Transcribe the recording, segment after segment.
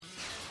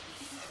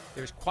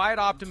There's quiet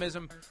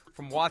optimism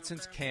from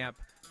Watson's camp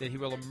that he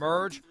will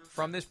emerge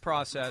from this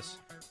process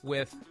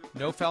with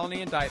no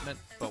felony indictment,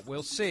 but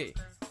we'll see.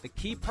 The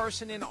key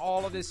person in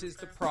all of this is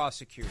the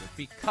prosecutor,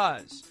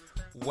 because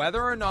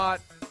whether or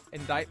not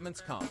indictments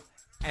come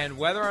and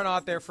whether or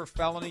not they're for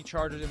felony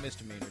charges and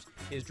misdemeanors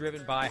is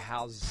driven by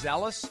how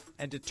zealous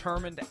and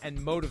determined and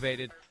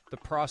motivated the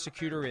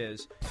prosecutor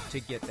is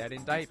to get that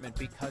indictment,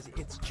 because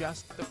it's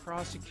just the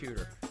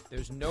prosecutor.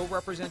 There's no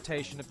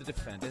representation of the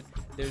defendant.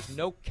 There's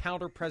no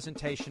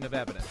counter-presentation of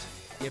evidence.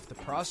 If the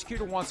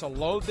prosecutor wants to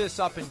load this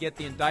up and get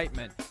the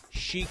indictment,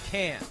 she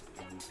can.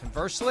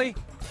 Conversely,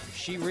 if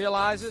she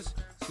realizes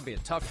it's going to be a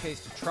tough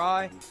case to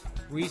try,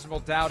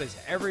 reasonable doubt is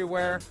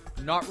everywhere,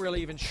 not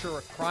really even sure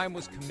a crime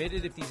was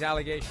committed if these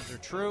allegations are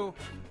true,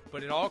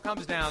 but it all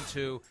comes down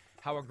to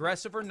how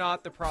aggressive or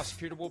not the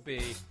prosecutor will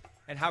be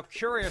and how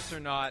curious or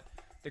not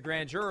the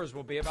grand jurors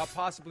will be about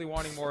possibly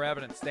wanting more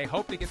evidence. They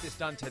hope to get this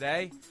done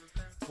today.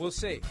 We'll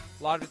see.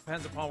 A lot of it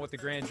depends upon what the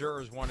grand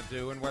jurors want to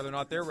do and whether or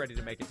not they're ready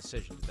to make a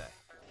decision today.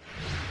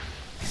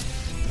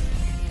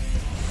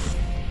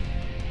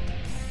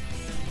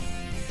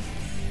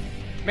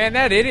 Man,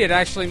 that idiot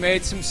actually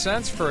made some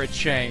sense for a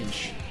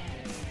change.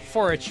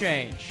 For a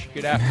change.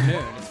 Good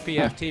afternoon. It's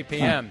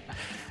PFTPM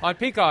on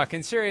Peacock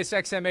and Sirius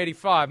XM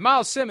 85.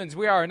 Miles Simmons,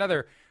 we are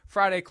another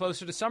Friday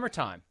closer to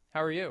summertime.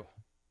 How are you?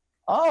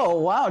 Oh,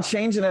 wow.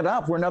 Changing it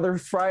up. We're another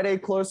Friday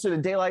closer to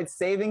daylight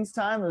savings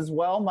time as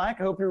well, Mike.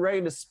 I hope you're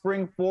ready to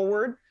spring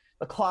forward.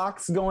 The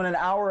clock's going an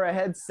hour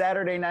ahead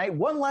Saturday night.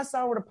 One less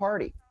hour to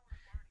party.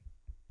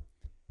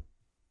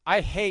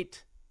 I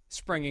hate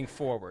springing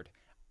forward.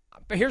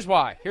 But here's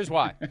why.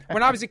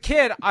 When I was a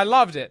kid, I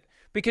loved it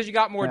because you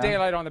got more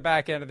daylight on the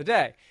back end of the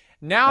day.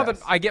 Now that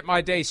I get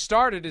my day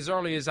started as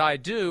early as I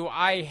do,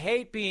 I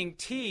hate being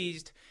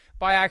teased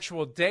by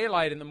actual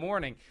daylight in the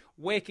morning,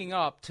 waking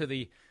up to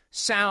the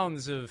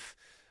sounds of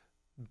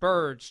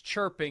birds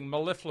chirping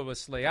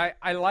mellifluously.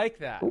 I like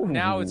that. Ooh.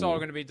 Now it's all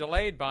going to be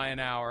delayed by an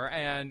hour,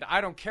 and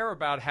I don't care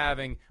about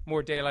having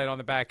more daylight on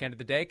the back end of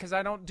the day because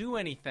I don't do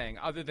anything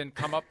other than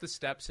come up the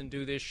steps and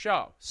do this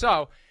show.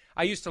 So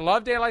I used to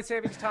love daylight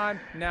savings time.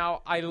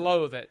 Now I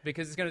loathe it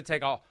because it's going to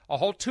take a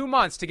whole 2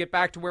 months to get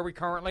back to where we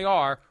currently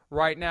are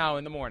right now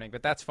in the morning.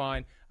 But that's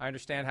fine. I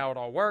understand how it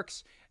all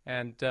works.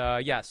 And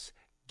yes,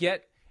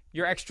 get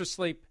your extra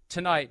sleep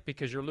tonight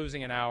because you're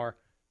losing an hour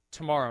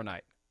tomorrow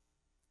night.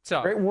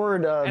 So great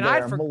word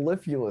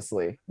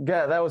mellifluously.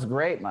 Yeah, that was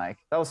great, Mike.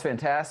 That was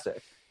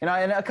fantastic.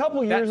 And a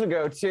couple years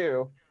ago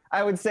too,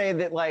 I would say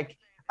that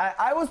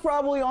I was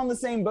probably on the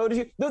same boat as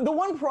you. The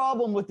one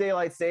problem with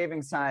daylight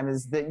savings time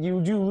is that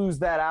you do lose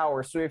that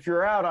hour. So if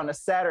you're out on a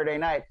Saturday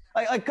night,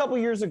 like a couple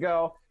years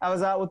ago, I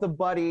was out with a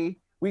buddy.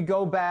 We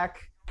go back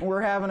and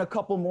we're having a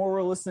couple more.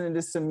 We're listening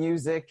to some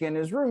music, and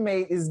his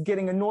roommate is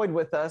getting annoyed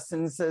with us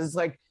and says,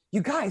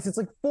 you guys, it's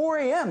 4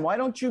 a.m. Why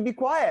don't you be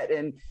quiet?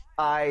 And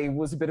I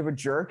was a bit of a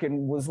jerk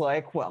and was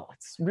like, well,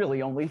 it's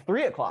really only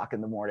 3 o'clock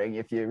in the morning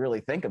if you really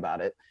think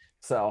about it.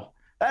 So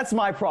that's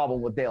my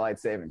problem with daylight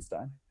savings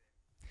time.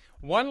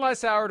 One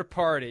less hour to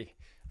party.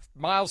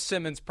 Miles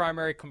Simmons'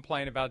 primary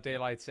complaint about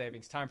daylight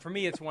savings time. For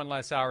me, it's one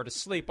less hour to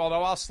sleep,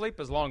 although I'll sleep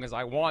as long as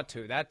I want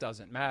to. That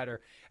doesn't matter.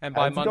 And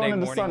by Monday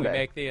morning, we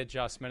make the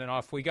adjustment and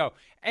off we go.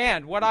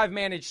 And what I've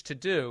managed to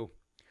do,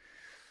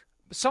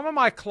 some of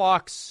my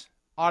clocks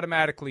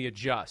automatically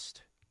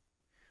adjust.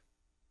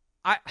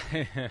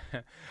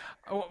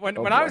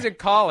 When I was in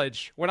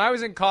college,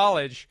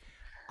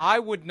 I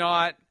would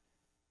not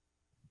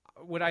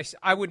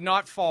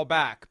fall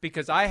back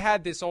because I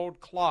had this old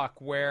clock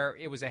where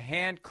it was a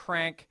hand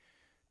crank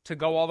to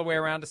go all the way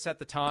around to set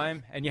the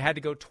time, and you had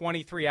to go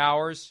 23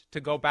 hours to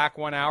go back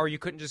 1 hour. You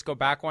couldn't just go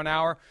back 1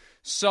 hour.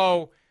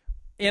 So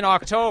in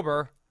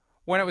October,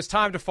 when it was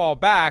time to fall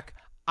back,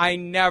 I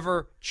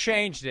never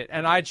changed it,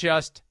 and I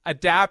just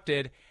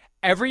adapted.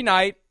 Every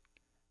night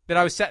that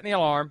I was setting the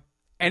alarm,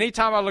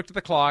 anytime I looked at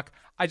the clock,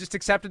 I just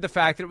accepted the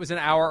fact that it was an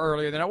hour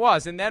earlier than it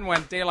was. And then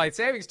when daylight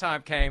savings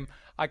time came,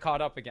 I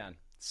caught up again.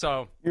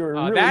 So you're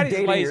really that is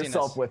dating laziness.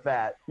 Yourself with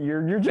that.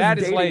 You're just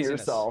dating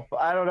laziness. Yourself.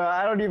 I don't know.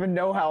 I don't even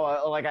know how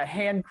a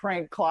hand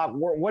crank clock.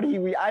 What do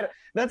you?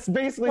 That's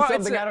basically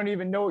something I don't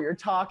even know what you're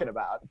talking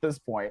about at this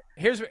point.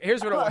 Here's what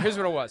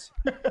it was,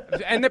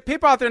 and the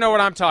people out there know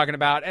what I'm talking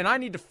about. And I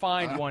need to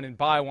find one and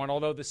buy one.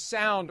 Although the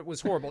sound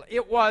was horrible.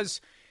 It was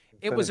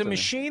a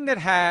machine that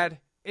had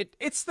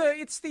It's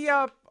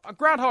the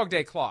Groundhog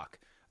Day clock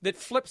that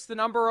flips the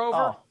number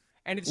over,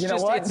 and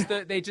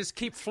they just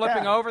keep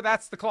flipping over.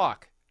 That's the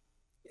clock.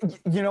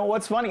 You know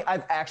what's funny?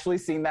 I've actually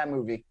seen that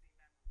movie.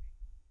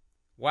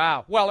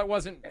 Wow. Well, it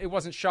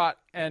wasn't shot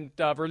and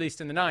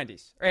released in the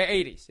 90s or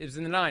 80s. It was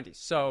in the 90s.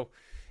 So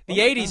the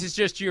 80s is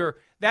just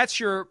that's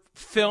your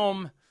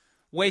film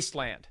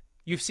wasteland.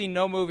 You've seen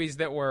no movies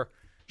that were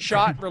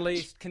shot,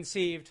 released,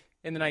 conceived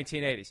in the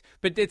 1980s.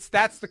 But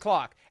that's the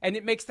clock, and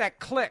it makes that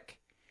click.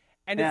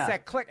 And it's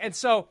that click. And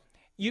so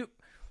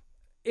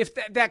if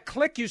that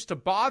click used to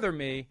bother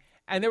me,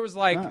 and there was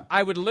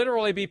I would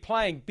literally be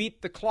playing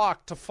Beat the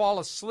Clock to fall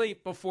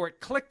asleep before it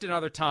clicked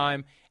another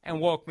time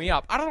and woke me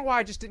up. I don't know why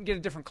I just didn't get a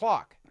different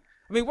clock.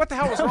 I mean, what the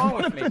hell was wrong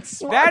with me?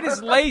 That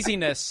is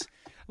laziness.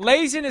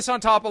 Laziness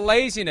on top of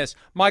laziness.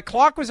 My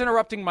clock was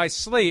interrupting my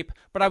sleep,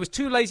 but I was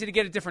too lazy to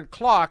get a different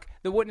clock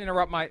that wouldn't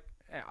interrupt my...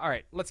 All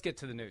right, let's get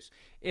to the news.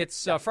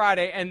 It's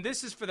Friday, and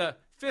this is for the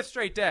 5th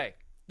straight day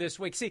this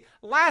week. See,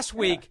 last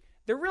week,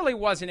 there really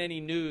wasn't any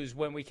news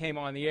when we came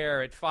on the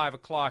air at 5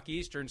 o'clock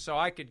Eastern, so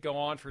I could go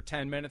on for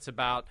 10 minutes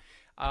about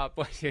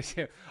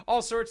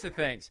all sorts of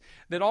things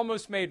that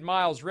almost made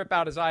Miles rip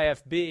out his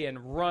IFB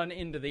and run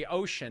into the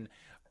ocean.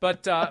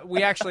 But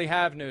we actually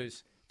have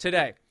news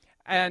today,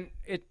 and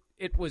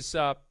it was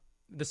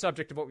the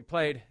subject of what we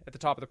played at the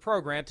top of the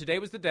program. Today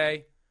was the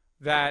day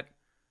that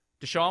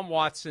Deshaun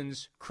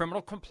Watson's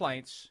criminal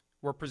complaints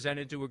were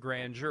presented to a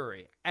grand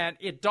jury. And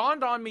it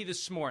dawned on me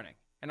this morning,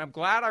 and I'm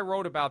glad I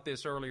wrote about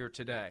this earlier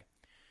today.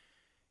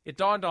 It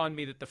dawned on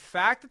me that the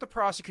fact that the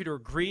prosecutor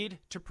agreed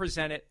to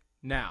present it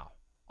now,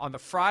 on the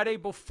Friday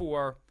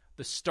before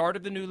the start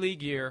of the new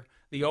league year,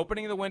 the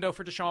opening of the window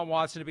for Deshaun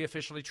Watson to be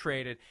officially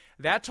traded,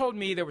 that told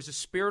me there was a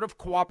spirit of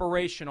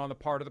cooperation on the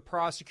part of the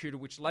prosecutor,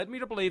 which led me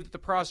to believe that the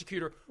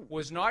prosecutor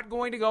was not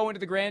going to go into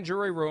the grand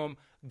jury room,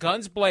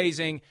 guns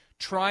blazing,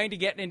 trying to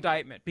get an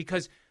indictment.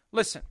 Because,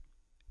 listen,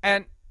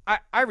 and I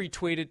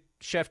retweeted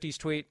Shefty's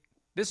tweet.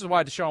 This is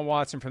why Deshaun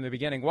Watson, from the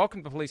beginning,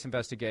 welcomed the police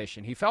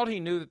investigation. He felt he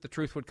knew that the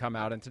truth would come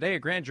out, and today a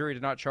grand jury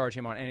did not charge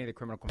him on any of the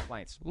criminal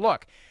complaints.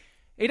 Look,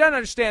 he doesn't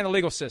understand the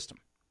legal system.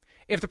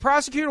 If the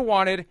prosecutor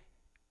wanted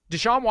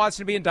Deshaun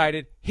Watson to be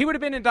indicted, he would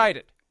have been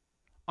indicted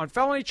on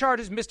felony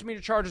charges, misdemeanor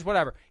charges,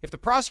 whatever. If the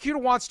prosecutor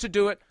wants to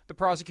do it, the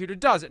prosecutor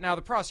does it. Now,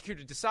 the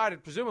prosecutor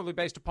decided, presumably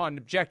based upon an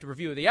objective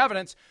review of the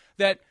evidence,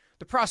 that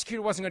the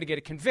prosecutor wasn't going to get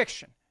a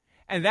conviction.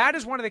 And that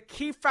is one of the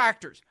key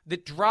factors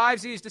that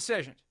drives these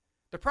decisions.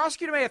 The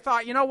prosecutor may have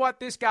thought, you know what,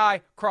 this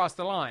guy crossed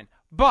the line.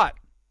 But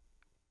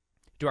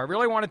do I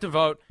really want to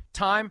devote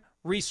time,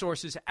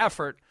 resources,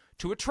 effort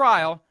to a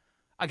trial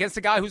against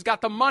a guy who's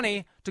got the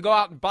money to go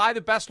out and buy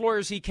the best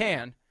lawyers he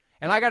can,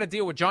 and I got to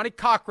deal with Johnny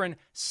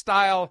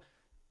Cochran-style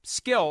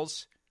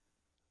skills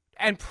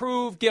and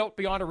prove guilt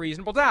beyond a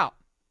reasonable doubt?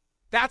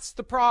 That's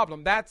the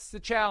problem. That's the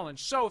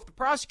challenge. So if the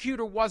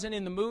prosecutor wasn't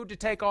in the mood to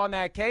take on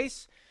that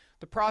case,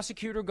 the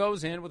prosecutor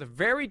goes in with a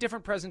very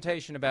different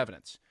presentation of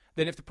evidence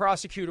than if the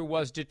prosecutor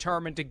was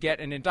determined to get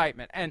an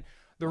indictment. And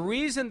the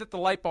reason that the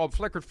light bulb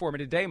flickered for me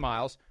today,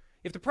 Miles,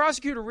 if the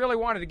prosecutor really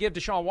wanted to give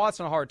Deshaun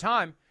Watson a hard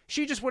time,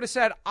 she just would have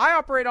said, I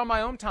operate on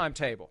my own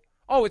timetable.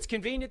 Oh, it's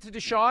convenient to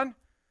Deshaun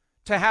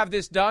to have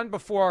this done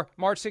before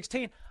March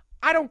 16th.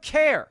 I don't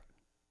care.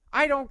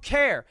 I don't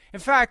care. In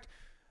fact,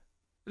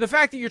 the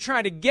fact that you're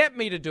trying to get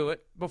me to do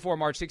it before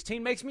March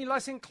 16th makes me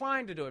less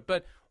inclined to do it.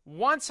 But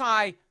once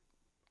I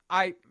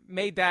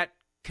made that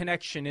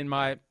connection in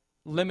my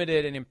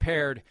limited and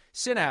impaired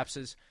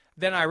synapses,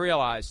 then I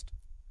realized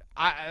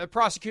the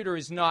prosecutor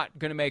is not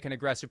going to make an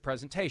aggressive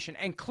presentation.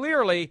 And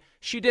clearly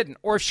she didn't.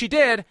 Or if she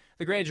did,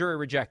 the grand jury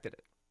rejected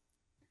it.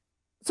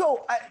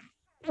 So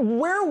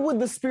where would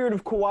the spirit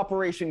of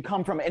cooperation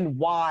come from, and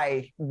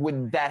why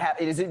would that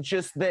happen? Is it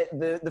just that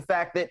the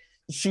fact that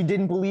she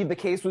didn't believe the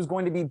case was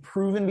going to be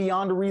proven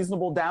beyond a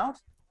reasonable doubt?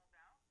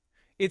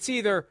 It's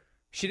either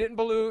she didn't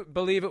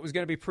believe it was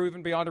going to be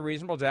proven beyond a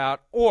reasonable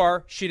doubt,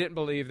 or she didn't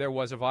believe there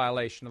was a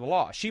violation of the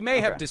law. She may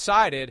have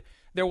decided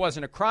there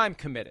wasn't a crime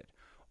committed,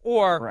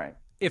 or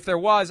if there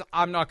was,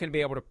 I'm not going to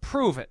be able to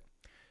prove it.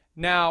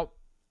 Now,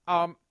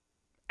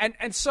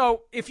 and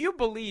so if you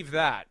believe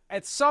that,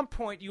 at some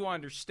point you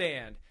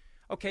understand,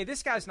 okay,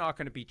 this guy's not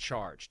going to be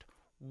charged.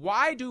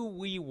 Why do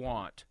we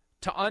want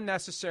to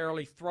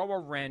unnecessarily throw a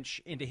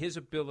wrench into his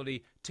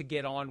ability to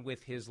get on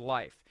with his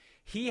life?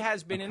 He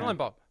has been in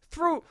limbo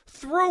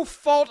through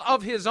fault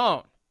of his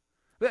own.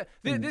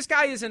 This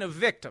guy isn't a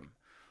victim.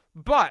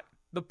 But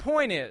the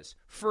point is,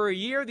 for a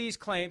year, these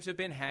claims have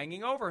been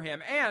hanging over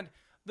him. And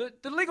the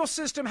legal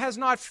system has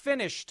not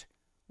finished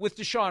with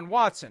Deshaun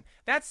Watson.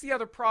 That's the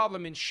other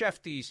problem in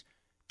Shefty's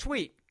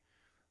tweet.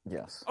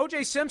 Yes.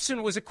 O.J.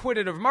 Simpson was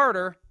acquitted of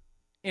murder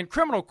in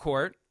criminal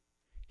court.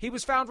 He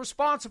was found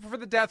responsible for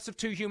the deaths of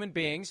 2 human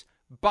beings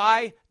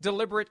by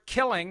deliberate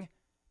killing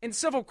in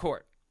civil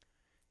court.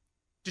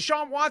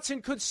 Deshaun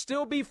Watson could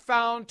still be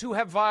found to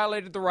have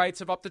violated the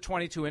rights of up to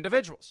 22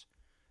 individuals.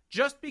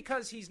 Just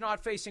because he's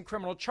not facing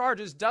criminal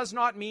charges does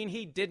not mean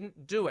he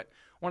didn't do it.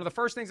 One of the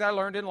first things I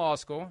learned in law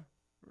school,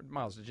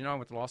 Miles, did you know I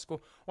went to law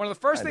school? One of the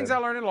first things I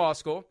learned in law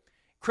school,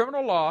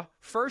 criminal law,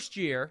 first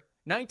year,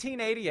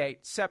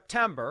 1988,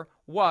 September,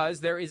 was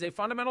there is a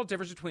fundamental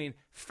difference between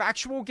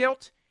factual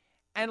guilt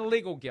and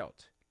legal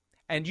guilt.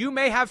 And you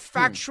may have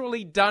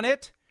factually done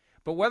it,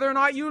 but whether or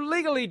not you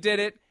legally did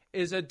it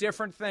is a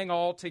different thing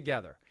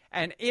altogether.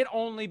 And it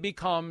only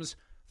becomes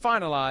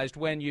finalized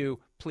when you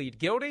plead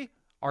guilty,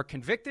 are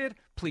convicted,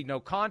 plead no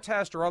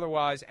contest, or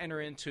otherwise enter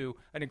into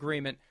an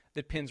agreement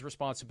that pins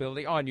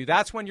responsibility on you.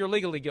 That's when you're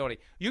legally guilty.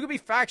 You could be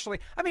factually,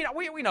 I mean,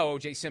 we know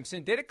O.J.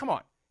 Simpson did it. Come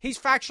on. He's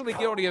factually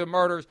guilty of the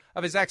murders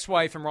of his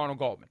ex-wife and Ronald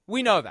Goldman.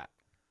 We know that.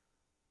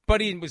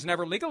 But he was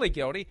never legally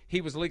guilty. He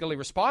was legally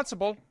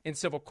responsible in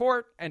civil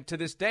court, and to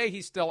this day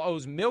he still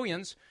owes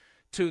millions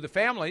to the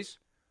families.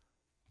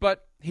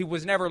 but he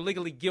was never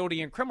legally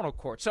guilty in criminal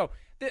court. So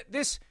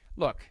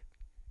look,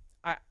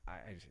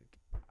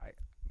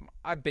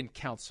 I've been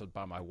counseled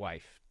by my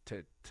wife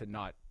to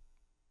not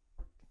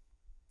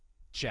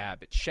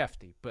jab at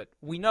Shefty, but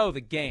we know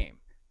the game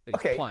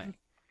that he's playing.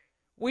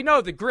 We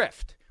know the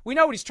grift. We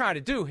know what he's trying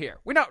to do here.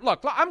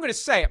 Look, I'm going to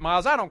say it,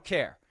 Miles. I don't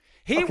care.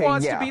 He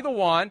wants to be the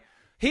one.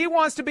 He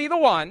wants to be the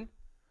one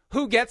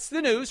who gets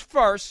the news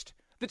first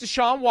that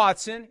Deshaun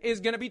Watson is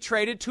going to be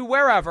traded to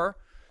wherever,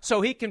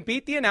 so he can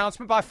beat the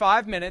announcement by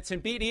 5 minutes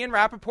and beat Ian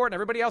Rappaport and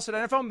everybody else at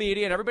NFL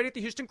Media and everybody at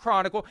the Houston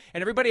Chronicle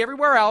and everybody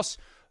everywhere else,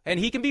 and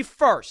he can be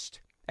first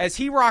as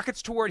he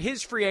rockets toward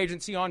his free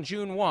agency on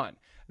June 1.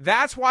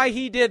 That's why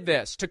he did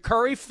this, to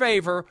curry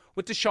favor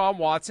with Deshaun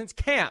Watson's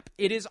camp.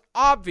 It is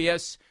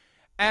obvious,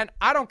 and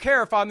I don't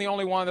care if I'm the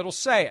only one that'll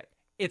say it.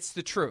 It's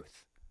the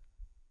truth.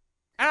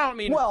 I don't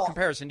mean in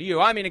comparison to you.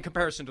 I mean in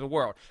comparison to the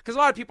world. Because a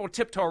lot of people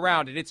tiptoe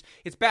around it.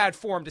 It's bad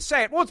form to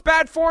say it. Well, it's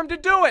bad form to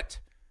do it.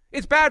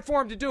 It's bad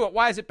form to do it.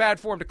 Why is it bad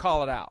form to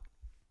call it out?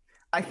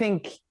 I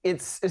think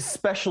it's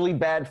especially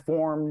bad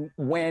form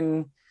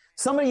when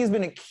somebody has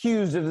been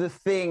accused of the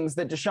things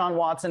that Deshaun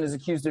Watson is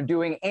accused of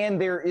doing,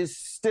 and there is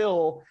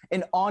still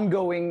an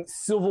ongoing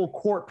civil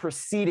court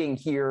proceeding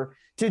here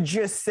to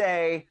just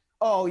say,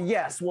 oh,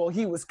 yes, well,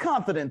 he was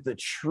confident the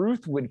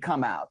truth would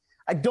come out.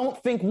 I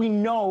don't think we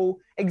know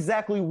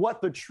exactly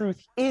what the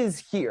truth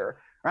is here,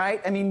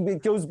 right? I mean,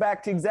 it goes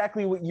back to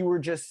exactly what you were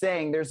just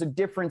saying. There's a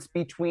difference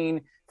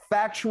between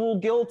factual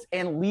guilt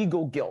and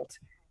legal guilt.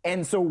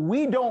 And so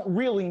we don't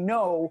really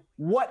know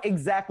what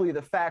exactly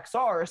the facts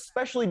are,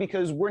 especially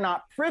because we're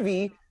not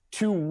privy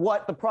to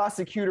what the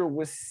prosecutor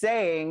was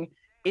saying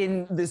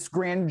in this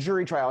grand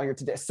jury trial here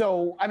today.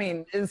 So, I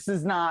mean, this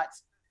is not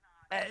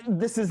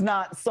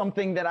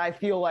something that I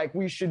feel like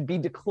we should be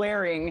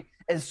declaring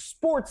as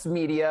sports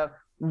media,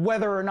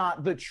 whether or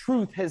not the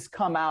truth has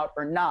come out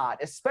or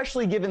not,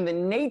 especially given the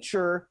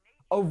nature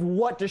of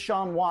what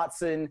Deshaun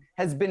Watson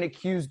has been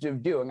accused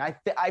of doing. I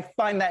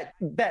found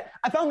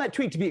that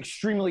tweet to be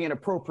extremely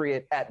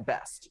inappropriate at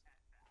best.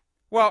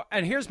 Well,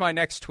 and here's my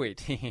next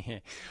tweet.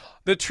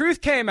 The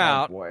truth came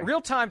out,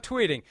 real-time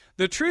tweeting.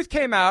 The truth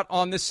came out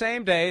on the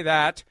same day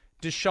that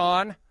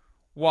Deshaun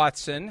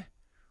Watson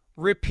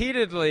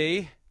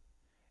repeatedly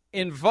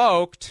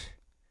invoked,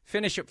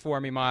 finish it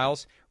for me,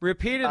 Miles,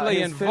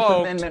 repeatedly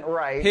invoked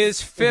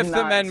his Fifth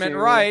Amendment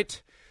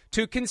right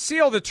to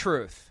conceal the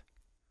truth.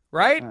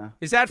 Right?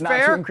 Is that fair?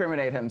 Not to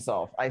incriminate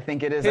himself. I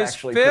think it is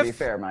actually pretty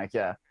fair, Mike,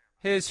 yeah.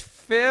 His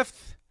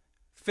fifth,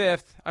 I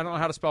don't know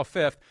how to spell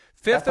Fifth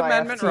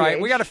Amendment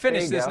right. We got to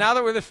finish this now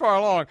that we're this far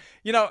along.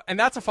 You know, and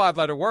that's a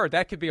 5-letter word.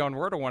 That could be on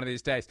Wordle one of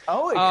these days.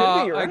 Oh, it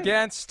could be, you're right.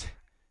 Against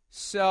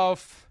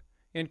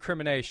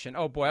self-incrimination.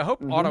 Oh, boy, I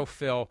hope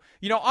autofill.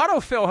 You know,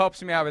 autofill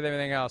helps me out with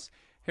everything else.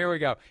 Here we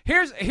go.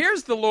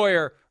 Here's the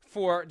lawyer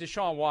for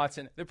Deshaun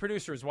Watson. The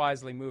producer is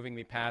wisely moving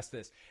me past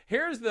this.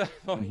 Here's the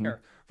lawyer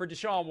for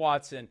Deshaun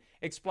Watson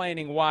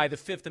explaining why the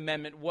Fifth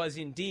Amendment was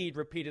indeed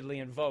repeatedly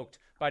invoked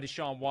by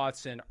Deshaun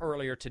Watson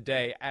earlier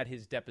today at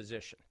his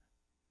deposition.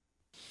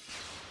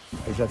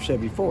 As I've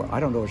said before, I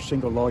don't know a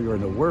single lawyer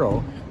in the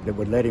world that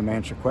would let him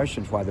answer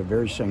questions while the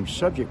very same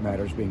subject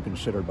matter is being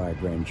considered by a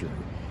grand jury.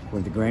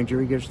 When the grand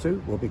jury gets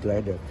through, he'll be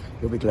glad to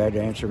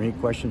answer any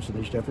questions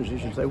in these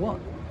depositions they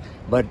want.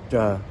 But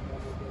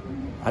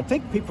I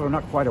think people are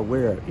not quite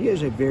aware. He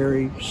is a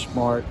very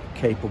smart,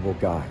 capable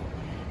guy.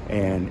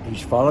 And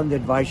he's following the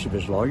advice of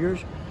his lawyers,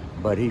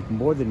 but he's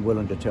more than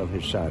willing to tell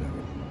his side of it.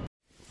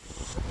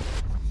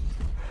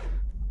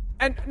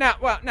 And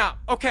now,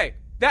 okay,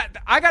 that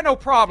I got no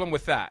problem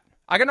with that.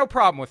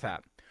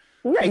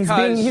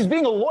 Yeah, he's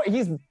being a lawyer.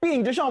 He's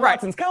being Deshaun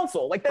Watson's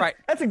counsel. Like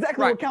that's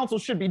exactly what counsel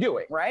should be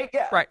doing, right?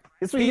 Yeah, right.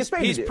 That's what he's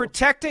paid to do.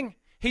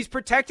 He's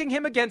protecting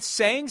him against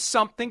saying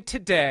something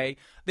today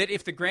that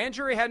if the grand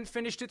jury hadn't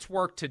finished its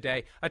work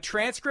today, a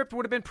transcript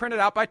would have been printed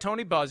out by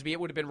Tony Buzbee. It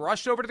would have been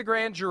rushed over to the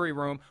grand jury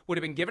room, would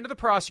have been given to the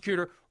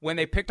prosecutor when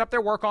they picked up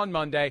their work on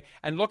Monday.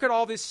 And look at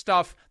all this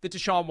stuff that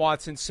Deshaun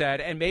Watson said,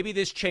 and maybe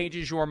this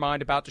changes your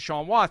mind about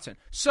Deshaun Watson.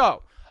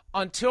 So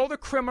until the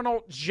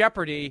criminal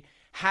jeopardy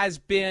has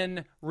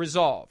been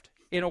resolved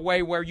in a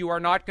way where you are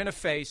not going to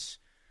face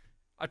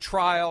a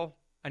trial,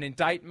 an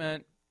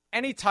indictment,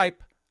 any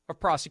type of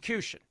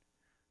prosecution,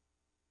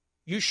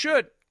 you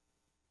should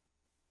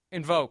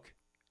invoke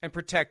and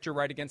protect your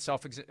right against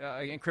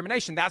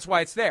self-incrimination. That's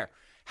why it's there.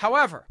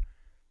 However,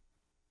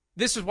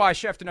 this is why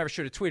Schefter never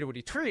should have tweeted what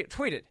he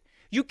tweeted.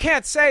 You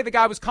can't say the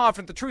guy was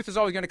confident the truth is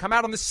always going to come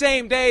out on the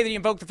same day that he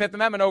invoked the Fifth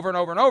Amendment over and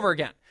over and over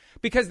again,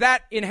 because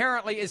that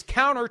inherently is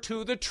counter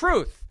to the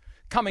truth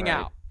coming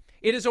out.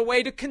 It is a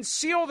way to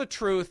conceal the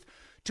truth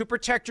to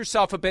protect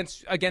yourself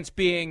against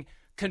being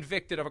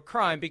convicted of a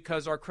crime,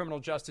 because our criminal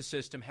justice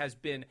system has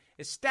been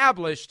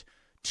established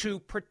to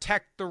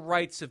protect the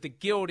rights of the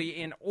guilty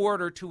in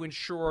order to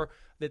ensure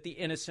that the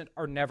innocent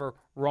are never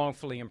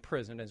wrongfully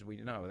imprisoned. As we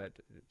know, that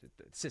the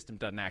system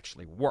doesn't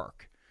actually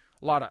work.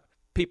 A lot of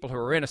people who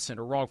are innocent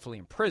are wrongfully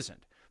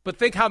imprisoned. But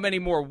think how many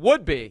more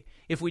would be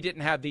if we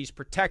didn't have these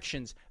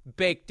protections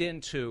baked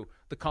into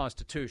the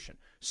Constitution.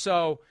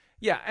 So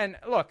Yeah, and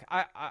look,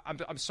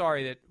 I'm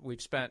sorry that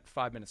we've spent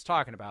 5 minutes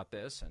talking about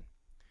this,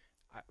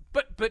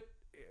 but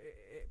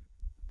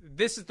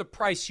this is the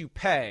price you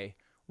pay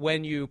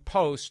when you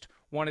post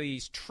one of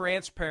these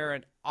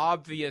transparent,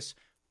 obvious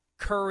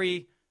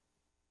Curry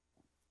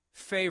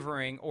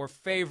favoring or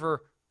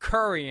favor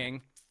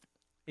currying,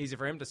 easy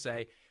for him to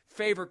say,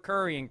 favor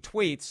currying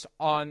tweets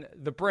on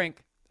the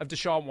brink of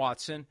Deshaun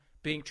Watson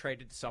being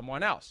traded to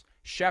someone else.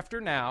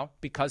 Schefter now,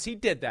 because he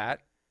did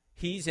that,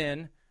 he's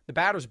in the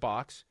batter's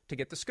box to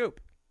get the scoop.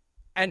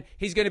 And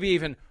he's going to be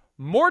even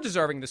more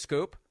deserving of the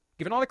scoop,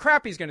 given all the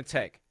crap he's going to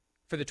take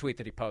for the tweet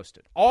that he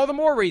posted. All the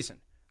more reason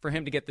for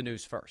him to get the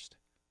news first.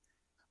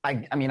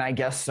 I mean, I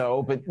guess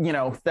so, but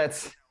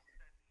that's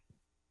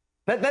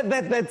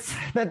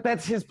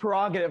his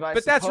prerogative.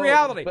 But that's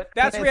reality. But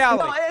that's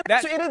reality. No,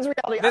 it is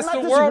reality. That's I'm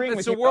not the world. disagreeing It's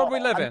with the you world at we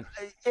all. live in.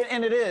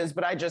 And it is,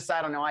 but I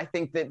don't know. I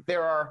think that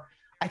there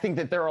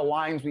are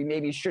lines we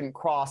maybe shouldn't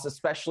cross,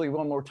 especially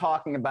when we're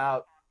talking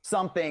about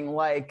something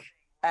like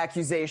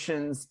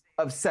accusations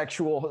of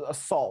sexual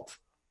assault.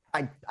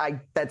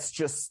 That's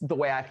just the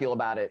way I feel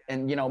about it.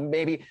 And,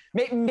 maybe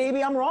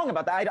I'm wrong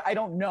about that. I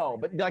don't know.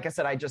 But like I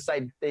said,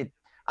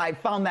 I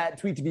found that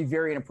tweet to be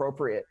very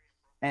inappropriate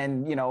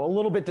and, a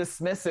little bit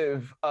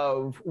dismissive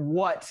of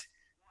what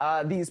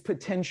these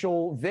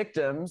potential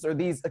victims or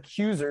these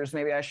accusers,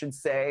 maybe I should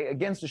say,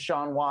 against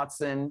Deshaun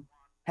Watson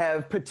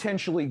have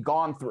potentially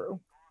gone through.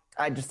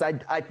 I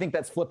think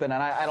that's flippant,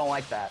 and I don't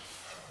like that.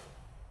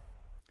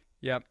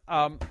 Yeah.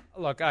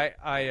 Look,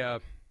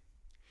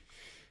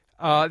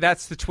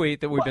 that's the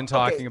tweet that we've been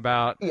talking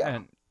about.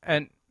 Yeah.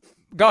 And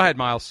go ahead,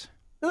 Miles.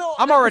 No,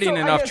 I'm already in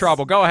enough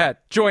trouble. Go ahead.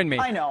 Join me.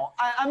 I know.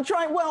 I'm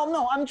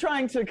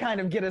trying to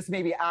kind of get us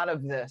maybe out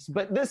of this.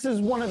 But this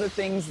is one of the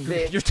things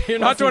that you're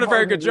not doing a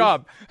very good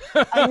job.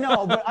 I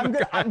know, but I'm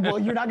good. Well,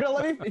 you're not going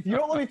to let me. If you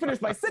don't let me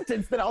finish my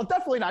sentence, then I'll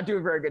definitely not do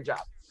a very good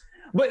job.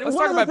 But let's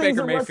talk about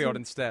Baker Mayfield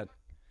instead.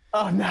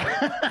 Oh, no.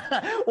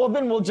 Well,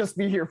 then we'll just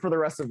be here for the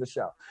rest of the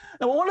show.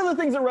 Now, one of the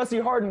things that Rusty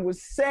Hardin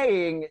was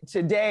saying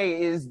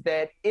today is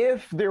that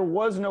if there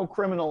was no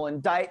criminal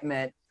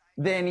indictment,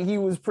 then he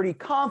was pretty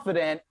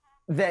confident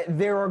that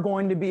there are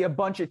going to be a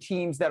bunch of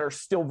teams that are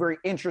still very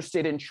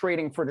interested in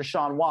trading for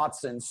Deshaun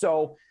Watson.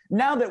 So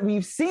now that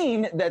we've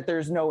seen that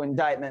there's no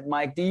indictment,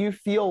 Mike, do you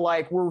feel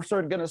like we're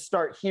sort of going to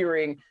start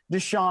hearing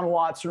Deshaun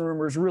Watson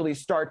rumors really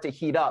start to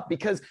heat up?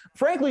 Because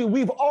frankly,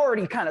 we've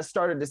already kind of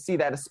started to see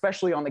that,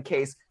 especially on the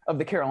case of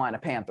the Carolina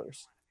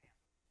Panthers.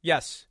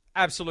 Yes,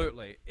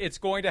 absolutely. It's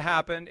going to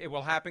happen. It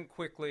will happen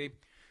quickly.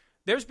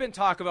 There's been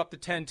talk of up to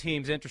 10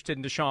 teams interested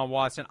in Deshaun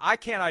Watson. I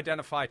can't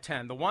identify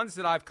 10. The ones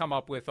that I've come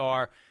up with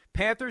are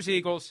Panthers,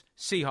 Eagles,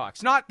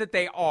 Seahawks. Not that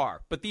they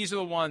are, but these are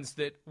the ones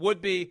that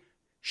would be,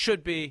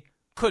 should be,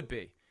 could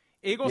be.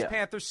 Eagles,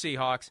 Panthers,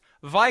 Seahawks.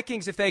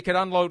 Vikings, if they could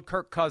unload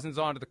Kirk Cousins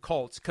onto the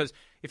Colts. Because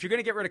if you're going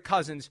to get rid of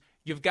Cousins,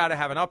 you've got to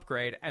have an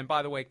upgrade. And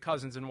by the way,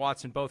 Cousins and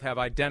Watson both have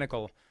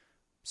identical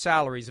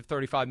salaries of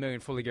 $35 million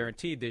fully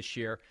guaranteed this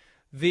year.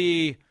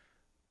 The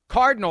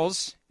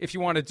Cardinals, if you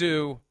want to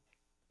do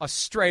a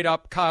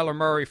straight-up Kyler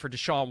Murray for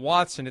Deshaun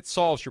Watson, it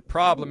solves your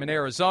problem in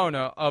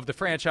Arizona of the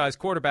franchise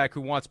quarterback who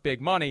wants big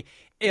money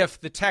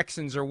if the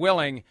Texans are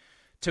willing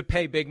to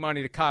pay big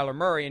money to Kyler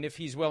Murray and if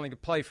he's willing to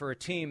play for a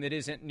team that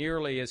isn't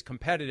nearly as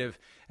competitive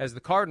as the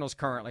Cardinals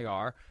currently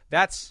are.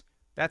 That's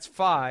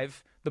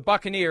 5. The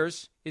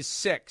Buccaneers is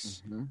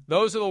 6. Mm-hmm.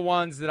 Those are the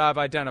ones that I've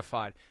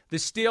identified. The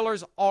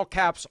Steelers, all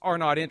caps, are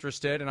not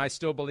interested, and I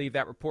still believe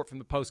that report from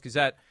the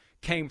Post-Gazette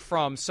came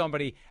from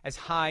somebody as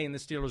high in the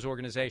Steelers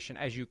organization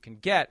as you can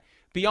get.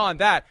 Beyond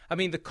that, I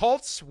mean, the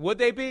Colts, would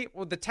they be?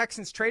 Would the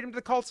Texans trade him to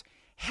the Colts?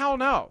 Hell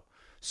no.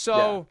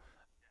 So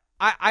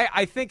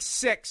I think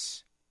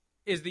 6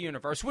 is the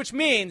universe, which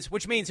means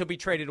he'll be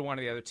traded to one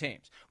of the other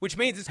teams, which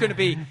means it's going to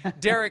be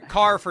Derek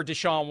Carr for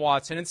Deshaun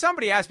Watson. And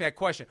somebody asked me that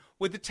question.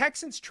 Would the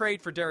Texans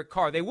trade for Derek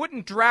Carr? They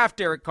wouldn't draft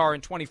Derek Carr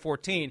in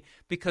 2014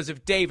 because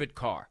of David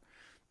Carr,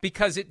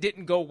 because it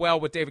didn't go well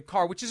with David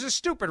Carr, which is a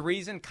stupid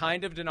reason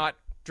kind of to not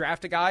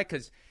draft a guy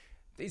because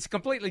he's a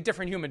completely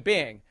different human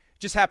being.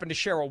 Just happened to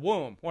share a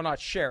womb. Well, not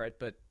share it,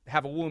 but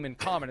have a womb in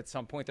common at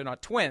some point. They're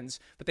not twins,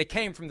 but they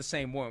came from the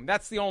same womb.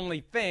 That's the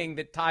only thing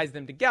that ties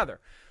them together.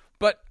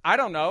 But I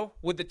don't know.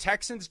 Would the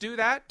Texans do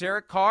that,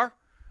 Derek Carr,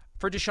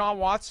 for Deshaun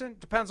Watson?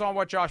 Depends on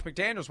what Josh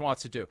McDaniels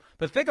wants to do.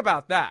 But think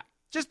about that.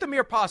 Just the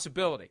mere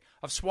possibility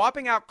of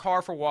swapping out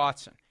Carr for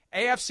Watson.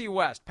 AFC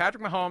West,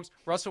 Patrick Mahomes,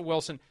 Russell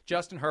Wilson,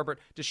 Justin Herbert,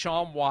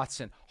 Deshaun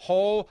Watson.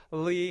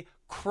 Holy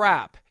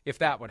crap if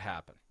that would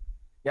happen.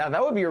 Yeah,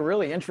 that would be a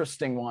really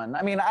interesting one.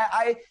 I mean,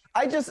 I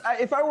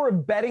if I were a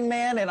betting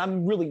man, and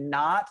I'm really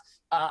not,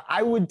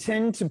 I would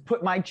tend to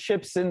put my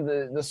chips in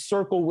the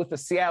circle with the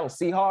Seattle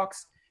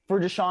Seahawks for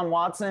Deshaun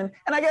Watson.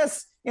 And I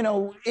guess,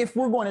 if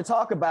we're going to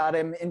talk about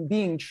him and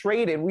being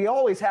traded, we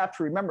always have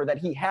to remember that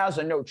he has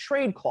a no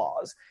trade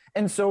clause.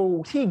 And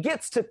so he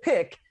gets to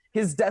pick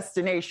his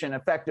destination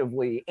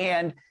effectively.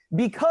 And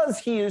because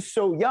he is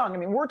so young, I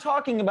mean, we're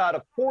talking about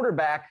a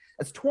quarterback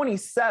that's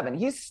 27.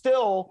 He's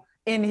still,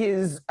 in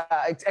his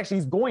actually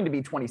he's going to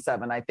be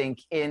 27, I think,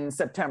 in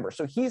September.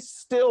 So he's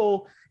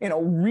still,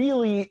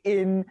 really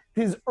in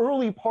his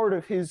early part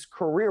of his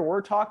career.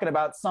 We're talking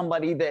about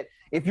somebody that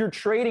if you're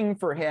trading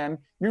for him,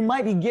 you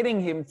might be getting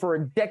him for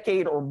a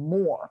decade or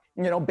more,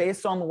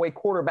 based on the way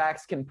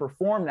quarterbacks can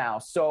perform now.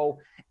 So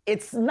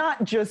it's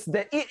not just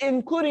that,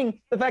 including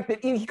the fact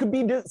that he could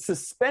be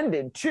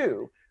suspended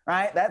too,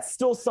 right? That's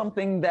still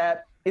something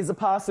that is a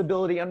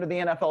possibility under the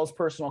NFL's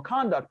personal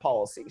conduct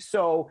policy.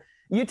 So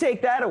you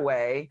take that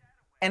away,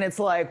 and it's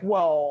like,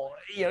 well,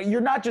 you're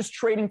not just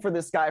trading for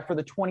this guy for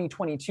the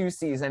 2022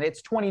 season.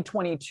 It's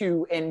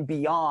 2022 and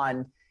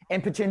beyond,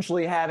 and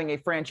potentially having a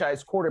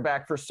franchise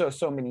quarterback for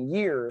so many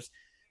years.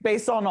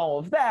 Based on all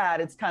of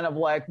that, it's kind of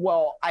like,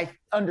 well, I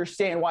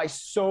understand why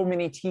so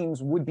many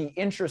teams would be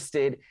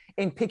interested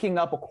in picking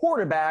up a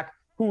quarterback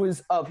who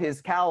is of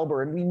his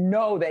caliber. And we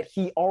know that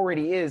he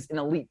already is an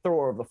elite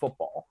thrower of the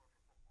football.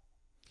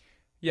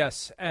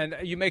 Yes, and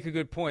you make a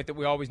good point that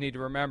we always need to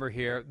remember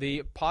here.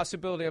 The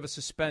possibility of a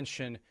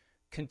suspension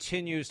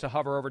continues to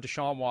hover over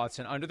Deshaun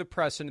Watson under the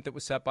precedent that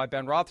was set by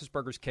Ben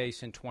Roethlisberger's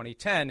case in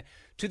 2010,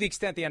 to the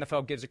extent the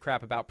NFL gives a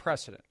crap about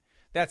precedent.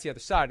 That's the other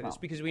side of this,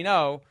 because we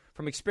know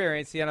from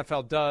experience the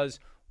NFL does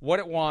what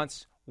it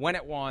wants, when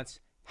it wants,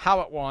 how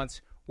it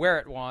wants, where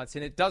it wants,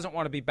 and it doesn't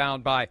want to be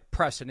bound by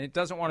precedent. It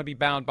doesn't want to be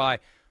bound by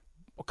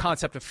a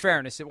concept of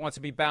fairness. It wants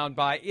to be bound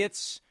by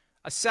its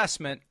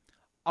assessment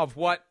of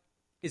what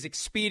is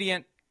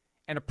expedient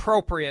and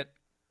appropriate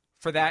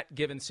for that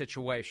given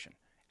situation.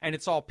 And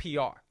it's all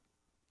PR.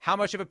 How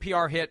much of a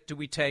PR hit do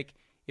we take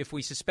if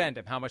we suspend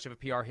him? How much of a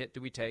PR hit do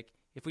we take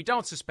if we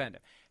don't suspend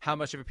him? How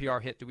much of a PR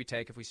hit do we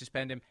take if we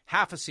suspend him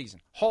half a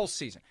season, whole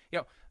season?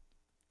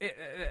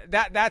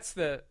 That's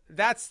the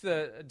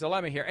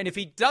dilemma here. And if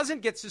he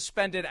doesn't get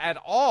suspended at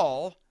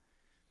all,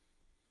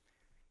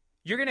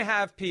 you're going to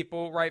have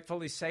people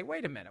rightfully say,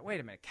 wait a minute,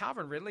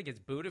 Calvin Ridley gets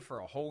booted for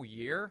a whole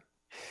year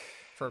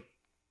for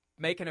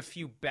making a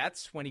few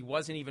bets when he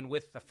wasn't even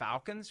with the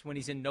Falcons, when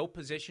he's in no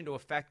position to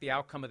affect the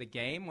outcome of the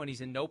game, when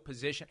he's in no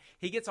position.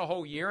 He gets a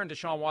whole year and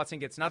Deshaun Watson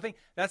gets nothing.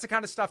 That's the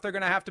kind of stuff they're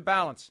going to have to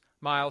balance,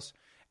 Miles.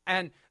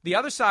 And the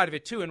other side of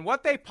it, too, and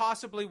what they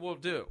possibly will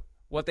do,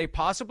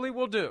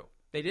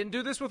 they didn't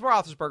do this with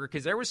Roethlisberger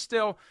because there was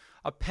still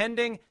a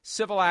pending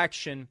civil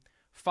action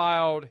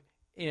filed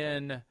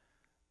in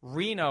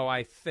Reno,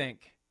 I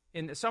think,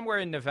 somewhere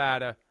in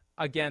Nevada,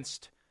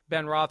 against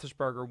Ben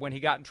Roethlisberger when he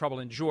got in trouble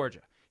in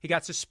Georgia. He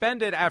got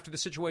suspended after the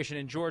situation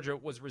in Georgia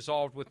was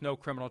resolved with no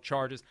criminal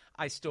charges.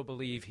 I still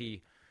believe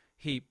he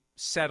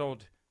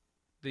settled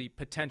the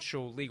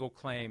potential legal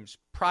claims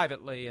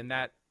privately, and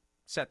that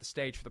set the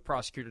stage for the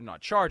prosecutor to not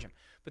charge him.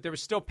 But there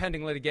was still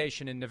pending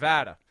litigation in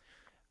Nevada.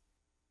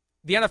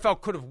 The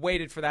NFL could have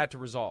waited for that to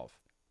resolve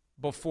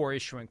before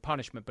issuing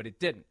punishment, but it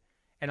didn't.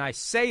 And I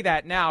say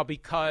that now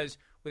because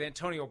with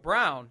Antonio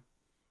Brown,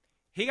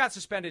 he got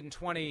suspended in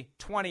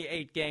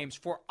 28 games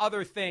for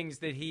other things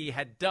that he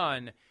had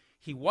done.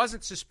 He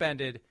wasn't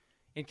suspended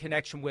in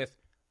connection with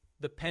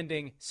the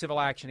pending civil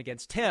action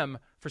against him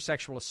for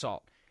sexual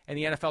assault. And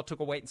the NFL took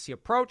a wait-and-see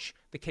approach.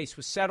 The case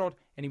was settled,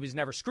 and he was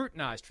never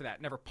scrutinized for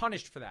that, never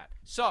punished for that.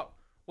 So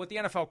what the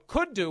NFL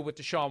could do with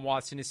Deshaun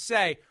Watson is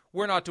say,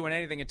 we're not doing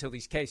anything until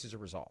these cases are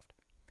resolved.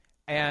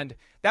 And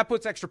that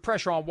puts extra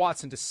pressure on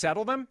Watson to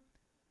settle them.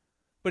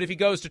 But if he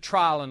goes to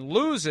trial and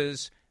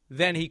loses,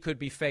 then he could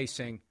be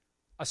facing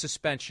a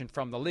suspension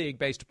from the league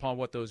based upon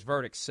what those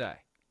verdicts say.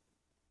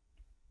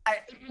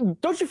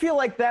 Don't you feel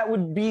like that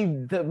would be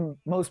the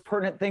most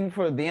pertinent thing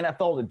for the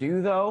NFL to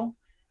do, though,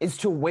 is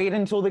to wait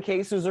until the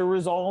cases are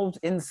resolved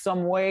in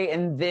some way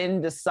and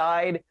then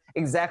decide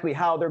exactly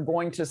how they're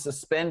going to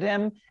suspend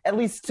him? At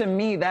least to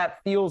me,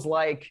 that feels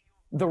like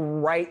the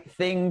right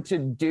thing to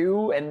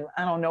do. And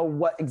I don't know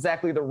what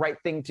exactly the right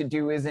thing to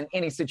do is in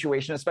any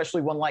situation,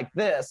 especially one like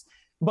this.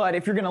 But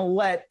if you're going to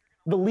let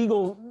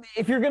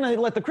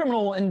the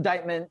criminal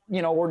indictment,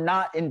 or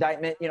not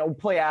indictment,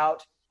 play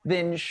out,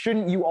 then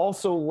shouldn't you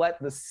also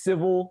let the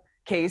civil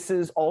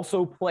cases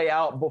also play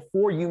out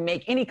before you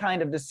make any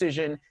kind of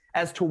decision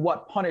as to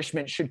what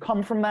punishment should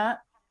come from that?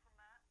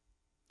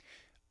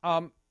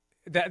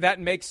 That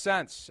makes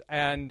sense.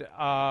 And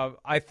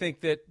I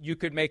think that you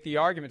could make the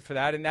argument for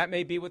that, and that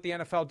may be what the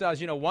NFL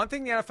does. One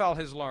thing the NFL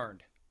has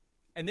learned,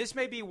 and this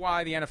may be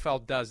why the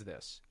NFL does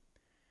this,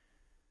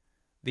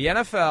 the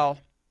NFL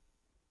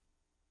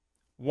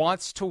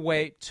wants to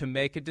wait to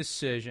make a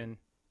decision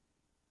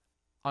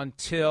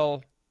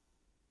until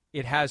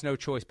it has no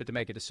choice but to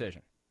make a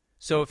decision.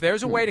 So if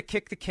there's a way to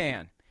kick the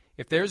can,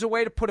 if there's a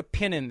way to put a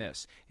pin in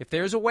this, if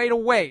there's a way to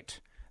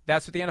wait,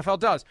 that's what the NFL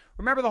does.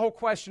 Remember the whole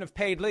question of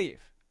paid leave.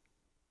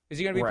 Is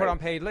he going to be put on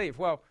paid leave?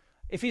 Well,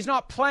 if he's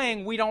not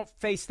playing, we don't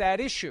face that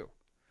issue.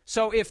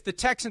 So if the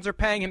Texans are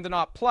paying him to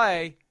not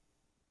play,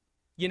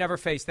 you never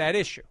face that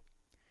issue.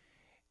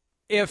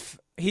 If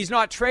he's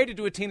not traded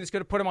to a team that's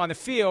going to put him on the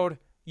field,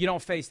 you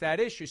don't face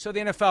that issue. So the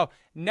NFL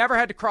never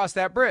had to cross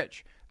that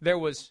bridge. There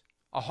was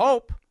a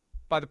hope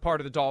by the part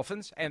of the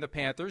Dolphins and the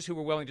Panthers, who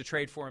were willing to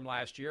trade for him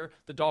last year.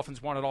 The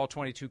Dolphins wanted all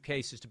 22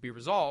 cases to be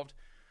resolved.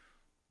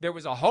 There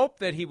was a hope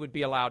that he would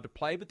be allowed to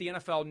play, but the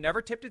NFL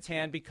never tipped its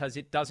hand because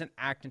it doesn't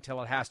act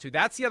until it has to.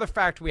 That's the other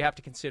factor we have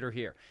to consider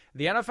here.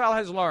 The NFL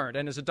has learned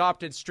and has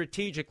adopted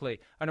strategically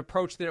an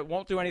approach that it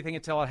won't do anything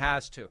until it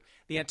has to.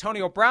 The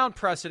Antonio Brown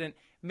precedent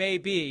may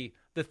be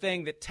the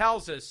thing that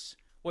tells us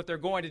what they're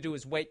going to do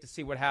is wait to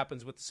see what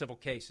happens with the civil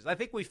cases. I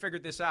think we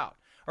figured this out,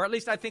 or at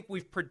least I think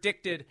we've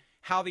predicted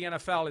how the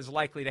NFL is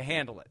likely to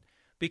handle it,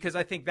 because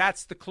I think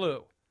that's the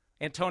clue.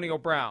 Antonio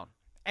Brown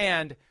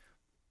and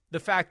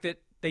the fact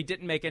that they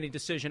didn't make any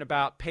decision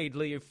about paid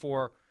leave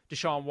for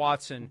Deshaun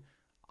Watson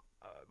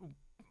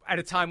at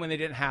a time when they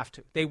didn't have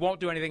to. They won't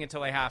do anything until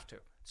they have to.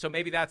 So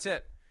maybe that's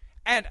it.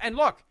 And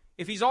look,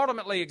 if he's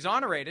ultimately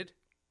exonerated,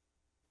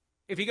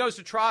 if he goes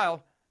to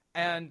trial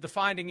and the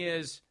finding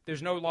is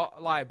there's no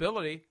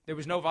liability, there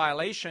was no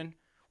violation,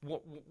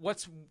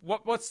 what's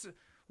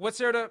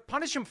there to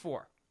punish him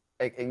for?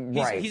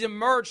 Right. He's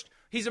emerged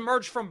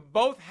from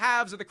both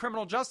halves of the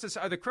criminal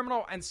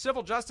and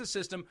civil justice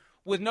system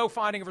with no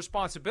finding of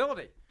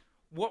responsibility.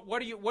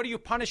 What are you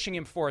punishing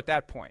him for at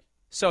that point?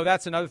 So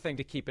that's another thing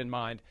to keep in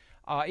mind.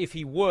 If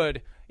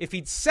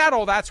he'd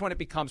settle, that's when it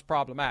becomes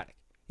problematic.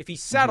 If he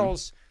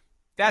settles,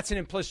 that's an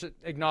implicit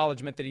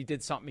acknowledgement that he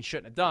did something he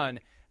shouldn't have done.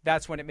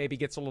 That's when it maybe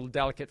gets a little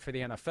delicate for the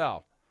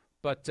NFL.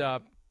 But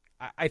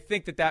I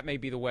think that may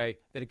be the way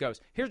that it goes.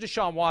 Here's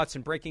Deshaun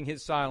Watson breaking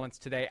his silence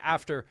today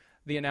after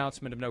the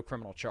announcement of no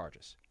criminal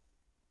charges.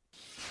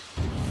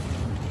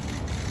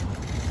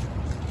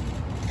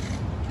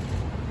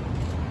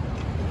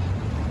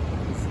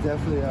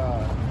 Definitely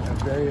a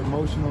very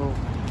emotional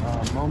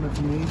moment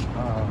for me.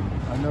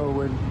 I know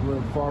we're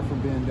far from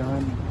being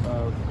done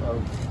of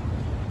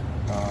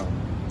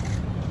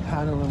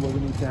handling what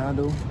we need to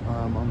handle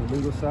on the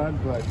legal side,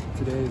 but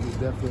today is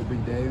definitely a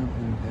big day,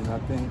 and I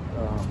thank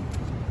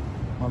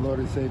my Lord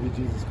and Savior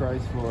Jesus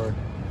Christ for,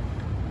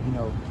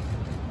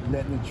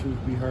 letting the truth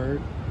be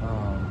heard,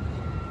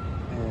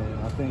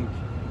 and I think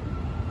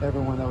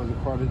everyone that was a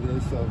part of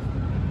this, of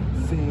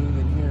seeing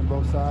and hearing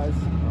both sides.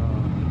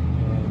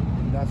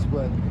 That's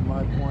what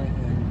my point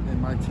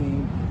and my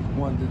team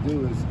wanted to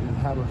do is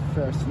have a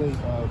fair slate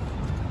of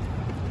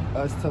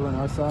us telling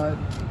our side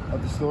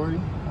of the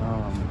story,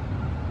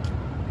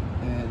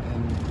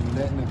 and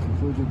letting the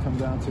conclusion come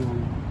down to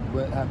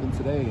what happened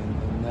today,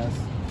 and that's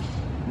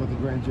what the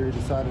grand jury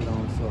decided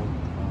on. So,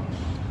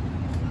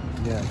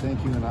 thank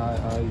you, and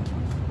I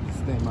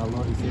just thank my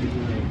Lord and Savior,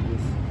 and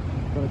just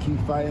gonna keep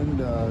fighting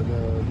to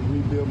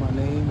rebuild my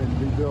name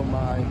and rebuild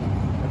my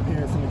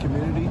appearance in the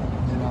community,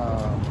 and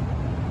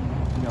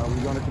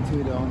we're going to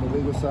continue to, on the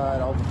legal side,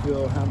 off the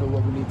field, handle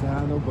what we need to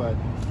handle, but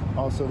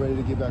also ready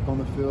to get back on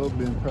the field,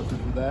 been prepping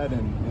for that,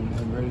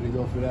 and ready to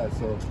go for that.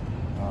 So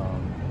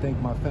thank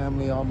my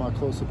family, all my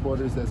close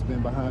supporters that's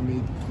been behind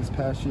me this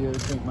past year.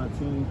 Thank my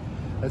team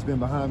that's been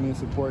behind me and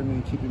supporting me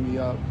and keeping me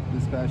up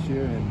this past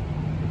year. And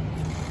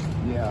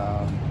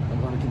I'm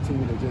going to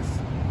continue to just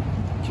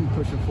keep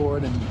pushing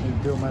forward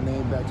and build my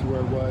name back to where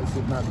it was,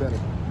 if not better.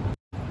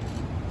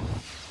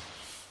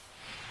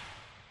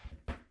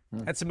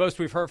 That's the most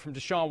we've heard from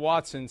Deshaun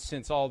Watson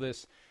since all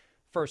this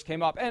first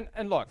came up. And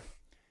look,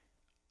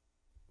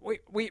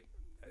 we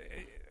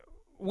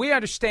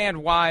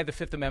understand why the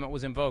Fifth Amendment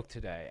was invoked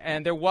today,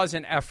 and there was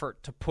an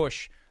effort to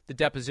push the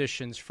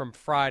depositions from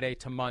Friday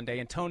to Monday.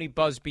 And Tony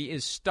Buzbee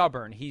is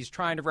stubborn. He's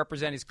trying to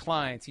represent his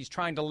clients. He's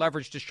trying to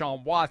leverage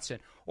Deshaun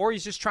Watson, or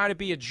he's just trying to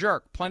be a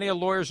jerk. Plenty of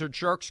lawyers are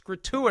jerks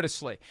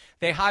gratuitously.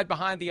 They hide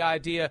behind the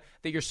idea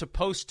that you're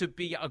supposed to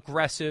be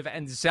aggressive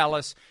and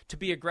zealous,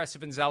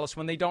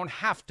 when they don't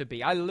have to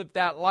be. I lived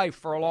that life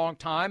for a long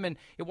time, and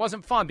it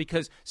wasn't fun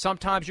because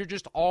sometimes you're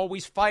just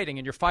always fighting,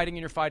 and you're fighting,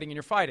 and you're fighting, and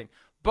you're fighting.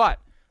 But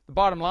the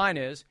bottom line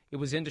is it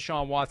was in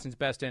Deshaun Watson's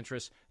best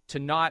interest to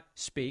not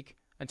speak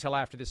until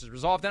after this is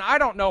resolved. And I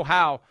don't know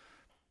how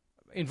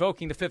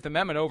invoking the Fifth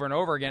Amendment over and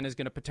over again is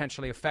going to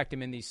potentially affect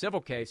him in these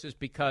civil cases,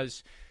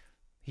 because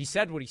he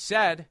said what he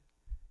said.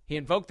 He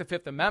invoked the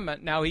Fifth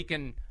Amendment. Now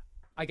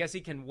I guess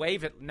he can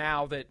waive it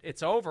now that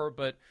it's over,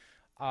 but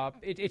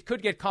it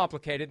could get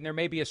complicated, and there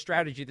may be a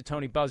strategy that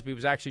Tony Buzbee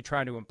was actually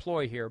trying to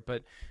employ here.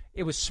 But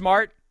it was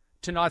smart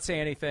to not say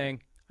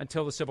anything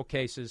until the civil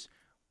cases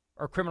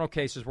or criminal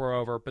cases were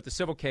over. But the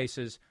civil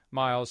cases,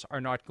 Miles, are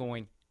not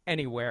going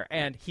anywhere,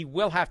 and he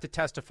will have to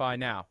testify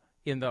now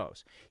in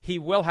those. He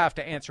will have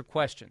to answer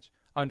questions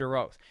under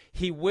oath.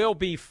 He will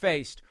be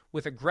faced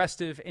with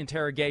aggressive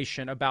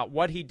interrogation about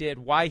what he did,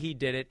 why he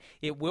did it.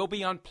 It will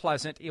be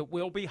unpleasant. It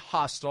will be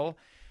hostile,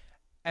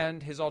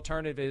 and his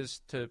alternative is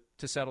to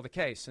settle the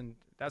case, and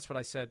that's what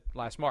I said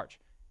last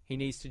March. He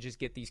needs to just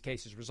get these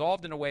cases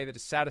resolved in a way that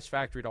is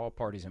satisfactory to all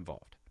parties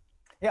involved.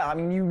 Yeah, I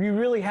mean, you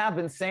really have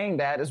been saying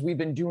that as we've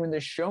been doing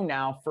this show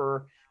now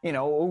for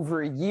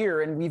over a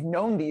year, and we've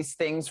known these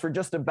things for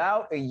just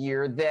about a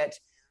year, that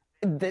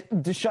that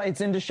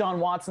it's in Deshaun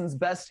Watson's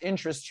best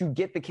interest to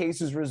get the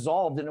cases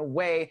resolved in a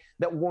way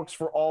that works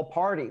for all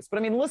parties. But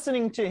I mean,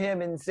 listening to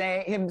him and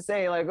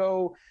say like,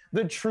 oh,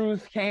 the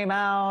truth came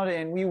out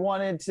and we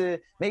wanted to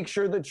make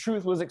sure the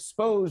truth was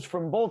exposed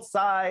from both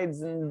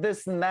sides and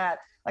this and that.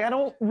 Like, I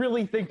don't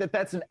really think that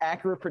that's an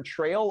accurate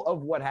portrayal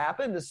of what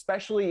happened,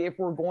 especially if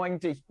we're going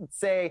to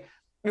say,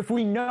 if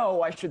we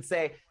know, I should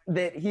say,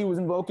 that he was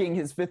invoking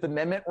his Fifth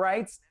Amendment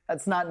rights.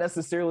 That's not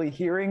necessarily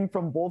hearing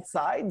from both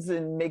sides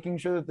and making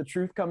sure that the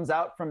truth comes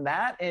out from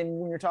that. And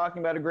when you're talking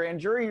about a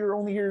grand jury, you're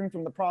only hearing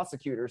from the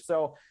prosecutor.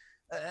 So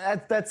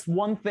that's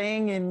one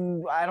thing.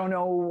 And I don't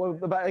know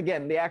about,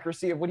 again, the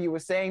accuracy of what he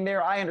was saying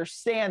there. I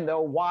understand,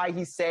 though, why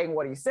he's saying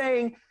what he's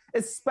saying,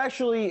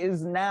 especially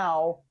is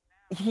now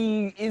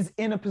he is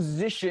in a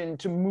position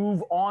to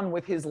move on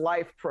with his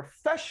life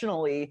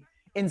professionally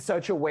in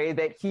such a way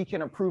that he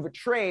can approve a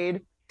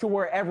trade to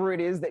wherever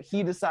it is that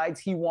he decides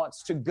he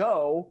wants to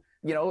go,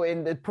 you know,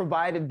 and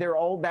provided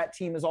that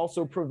team is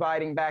also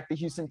providing back the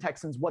Houston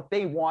Texans what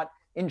they want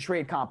in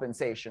trade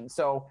compensation.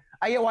 So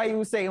I get why he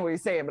was saying what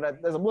he's saying, but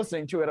as I'm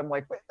listening to it, I'm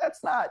like, wait,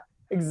 that's not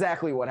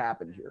exactly what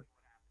happened here.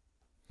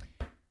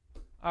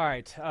 All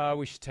right,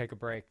 we should take a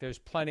break. There's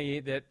plenty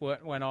that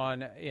went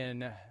on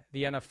in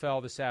the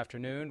NFL this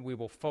afternoon. We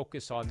will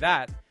focus on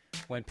that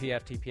when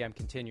PFTPM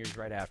continues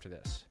right after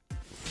this.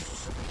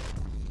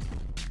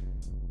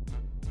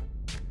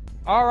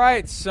 All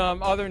right,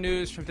 some other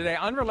news from today,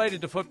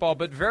 unrelated to football,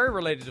 but very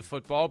related to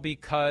football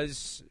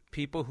because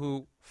people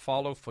who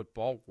follow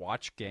football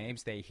watch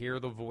games. They hear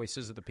the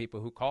voices of the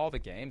people who call the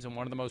games, and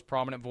one of the most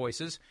prominent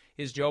voices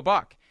is Joe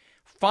Buck.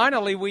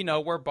 Finally, we know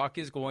where Buck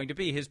is going to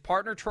be. His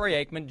partner, Troy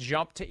Aikman,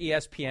 jumped to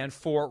ESPN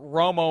for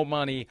Romo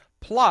money,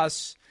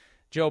 plus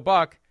Joe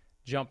Buck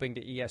jumping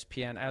to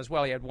ESPN as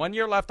well. He had 1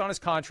 year left on his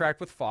contract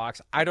with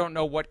Fox. I don't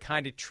know what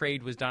kind of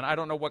trade was done. I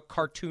don't know what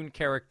cartoon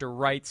character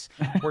rights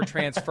were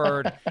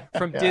transferred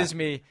from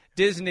Disney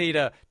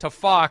to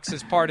Fox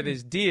as part of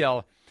this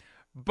deal.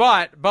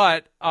 But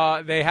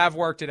they have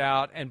worked it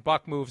out, and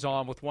Buck moves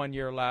on with 1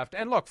 year left.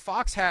 And look,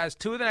 Fox has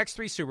 2 of the next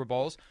 3 Super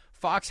Bowls.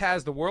 Fox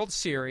has the World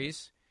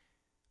Series.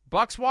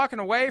 Buck's walking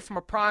away from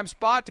a prime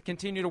spot to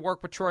continue to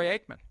work with Troy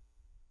Aikman.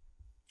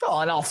 Oh,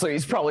 and also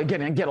he's probably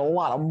going to get a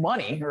lot of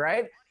money,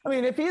 right? I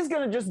mean, if he's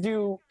going to just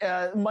do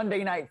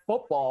Monday Night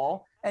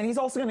Football, and he's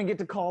also going to get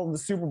to call the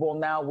Super Bowl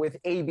now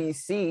with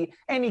ABC,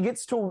 and he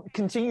gets to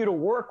continue to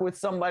work with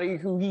somebody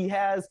who he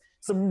has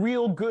some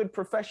real good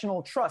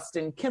professional trust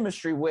and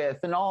chemistry with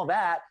and all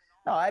that,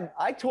 no,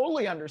 I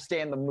totally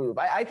understand the move.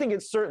 I think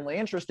it's certainly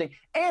interesting.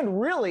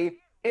 And really,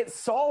 it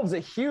solves a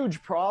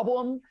huge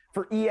problem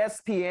for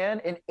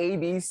ESPN and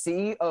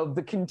ABC of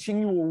the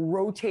continual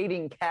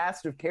rotating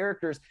cast of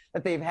characters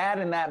that they've had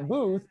in that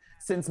booth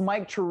since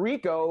Mike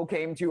Tirico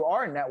came to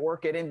our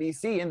network at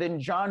NBC, and then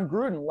John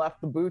Gruden left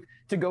the booth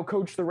to go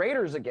coach the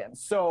Raiders again.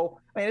 So,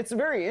 I mean, it's a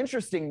very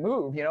interesting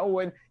move. You know,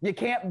 when you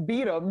can't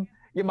beat them,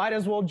 you might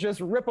as well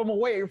just rip them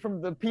away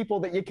from the people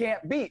that you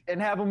can't beat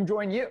and have them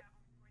join you.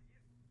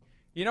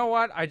 You know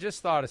what? I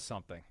just thought of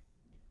something.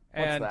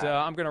 And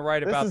I'm going to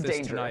write about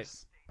this tonight.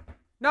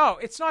 No,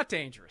 it's not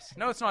dangerous.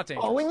 No, it's not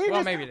dangerous. Oh, when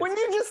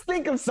you just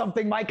think of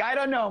something, Mike, I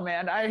don't know,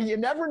 man. You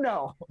never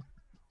know.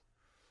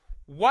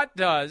 What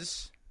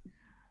does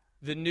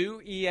the new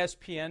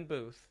ESPN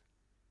booth,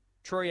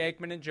 Troy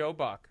Aikman and Joe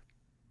Buck,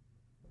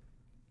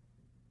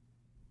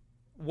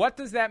 what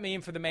does that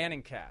mean for the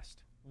Manning cast?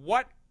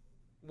 What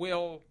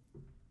will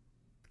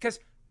 – because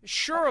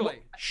surely,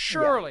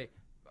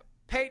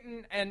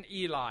 Peyton and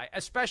Eli,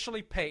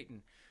 especially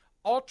Peyton,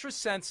 ultra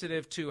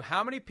sensitive to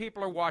how many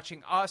people are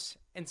watching us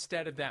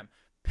instead of them.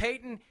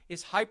 Peyton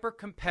is hyper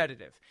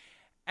competitive.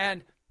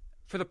 And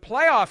for the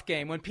playoff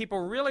game, when people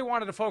really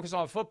wanted to focus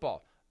on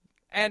football,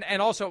 and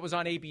also it was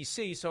on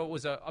ABC, so it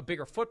was a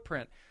bigger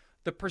footprint,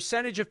 the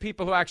percentage of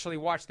people who actually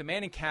watched the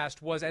Manning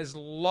cast was as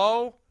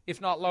low, if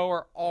not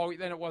lower,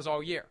 than it was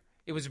all year.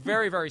 It was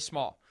very, very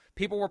small.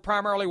 People were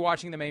primarily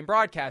watching the main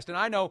broadcast. And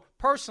I know,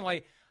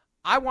 personally,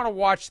 I want to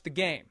watch the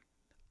game.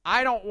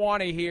 I don't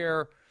want to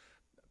hear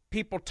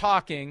people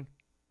talking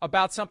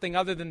about something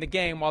other than the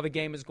game while the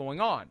game is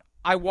going on.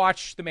 I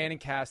watch the Manning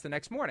cast the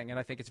next morning, and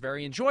I think it's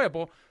very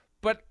enjoyable,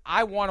 but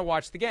I want to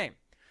watch the game.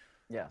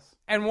 Yes.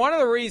 And one of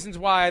the reasons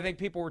why I think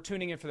people were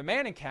tuning in for the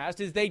Manning cast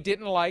is they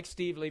didn't like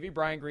Steve Levy,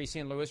 Brian Griese,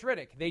 and Louis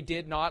Riddick. They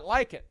did not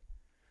like it.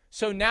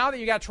 So now that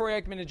you got Troy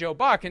Aikman and Joe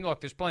Buck, and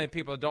look, there's plenty of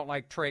people that don't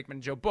like Troy Aikman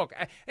and Joe Buck.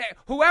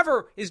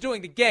 Whoever is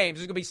doing the games,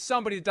 there's going to be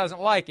somebody that doesn't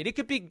like it. It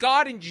could be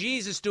God and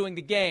Jesus doing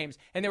the games,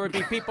 and there would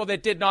be people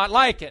that did not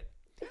like it.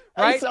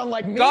 Right? That sound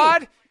like me.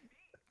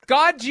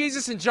 God,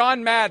 Jesus, and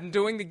John Madden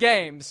doing the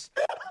games,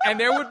 and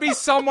there would be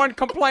someone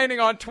complaining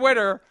on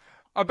Twitter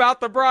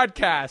about the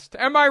broadcast.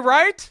 Am I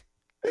right?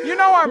 You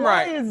know I'm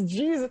right.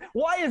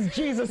 Why is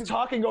Jesus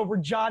talking over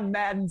John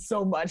Madden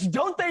so much?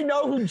 Don't they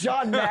know who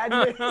John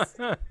Madden is?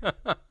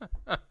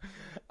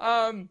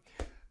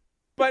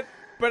 But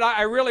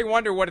I really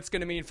wonder what it's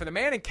going to mean for the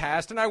Manning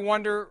cast, and I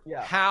wonder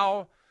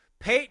how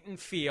Peyton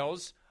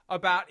feels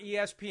about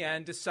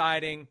ESPN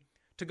deciding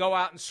to go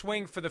out and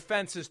swing for the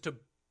fences to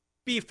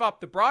beef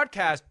up the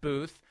broadcast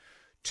booth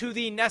to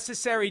the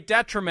necessary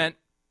detriment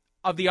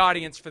of the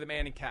audience for the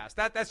Manning cast.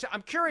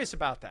 I'm curious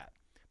about that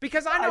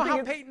because I know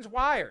how Peyton's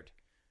wired.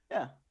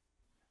 Yeah.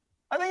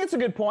 I think it's a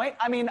good point.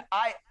 I mean,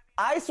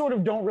 I sort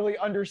of don't really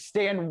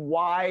understand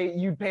why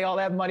you'd pay all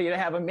that money to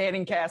have a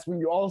Manning cast when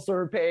you also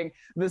are paying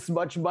this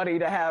much money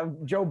to have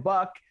Joe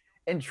Buck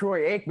and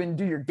Troy Aikman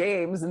do your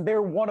games. And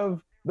they're one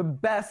of the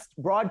best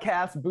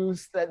broadcast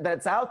booths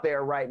that's out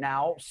there right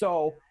now.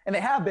 So, and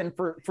they have been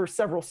for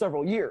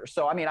several years.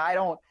 So, I mean,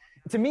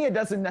 to me, it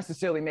doesn't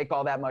necessarily make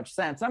all that much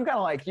sense. I'm kind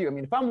of like you. I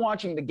mean, if I'm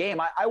watching the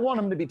game, I want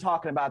them to be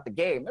talking about the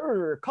game. There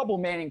were a couple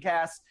Manning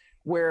casts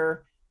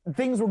where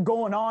things were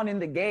going on in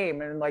the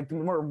game and like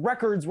where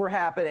records were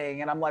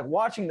happening. And I'm like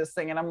watching this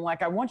thing and I'm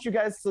like, I want you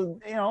guys to,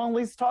 at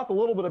least talk a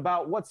little bit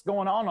about what's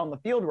going on the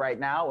field right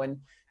now. And,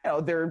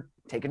 they're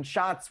taking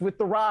shots with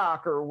The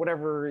Rock or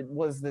whatever it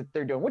was that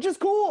they're doing, which is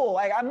cool.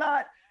 Like, I'm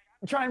not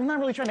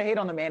really trying to hate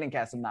on the Manning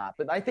cast. I'm not,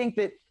 but I think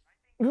that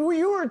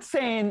you were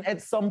saying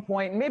at some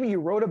point, maybe you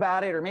wrote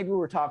about it or maybe we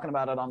were talking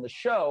about it on the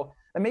show,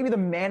 that maybe the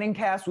Manning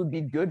cast would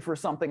be good for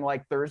something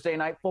like Thursday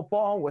Night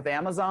Football with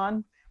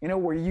Amazon,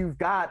 where you've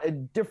got a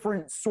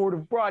different sort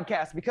of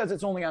broadcast because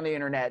it's only on the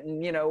internet.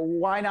 And,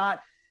 why not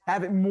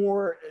have it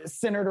more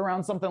centered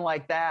around something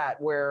like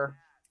that where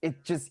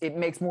it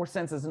makes more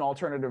sense as an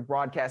alternative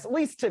broadcast, at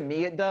least to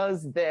me it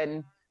does,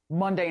 than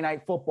Monday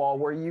Night Football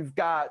where you've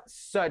got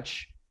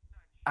such,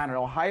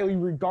 highly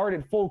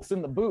regarded folks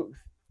in the booth.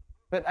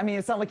 But, I mean,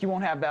 it's not like you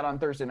won't have that on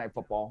Thursday Night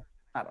Football.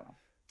 I don't know.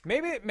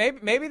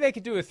 Maybe they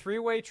could do a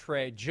three-way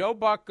trade. Joe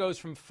Buck goes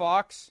from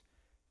Fox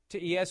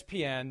to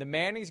ESPN. The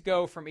Mannings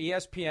go from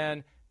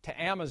ESPN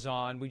to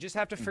Amazon. We just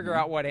have to figure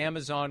out what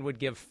Amazon would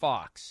give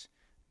Fox.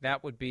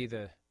 That would be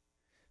the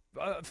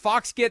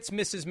Fox gets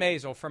Mrs.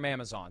 Maisel from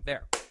Amazon.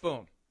 There.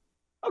 Boom.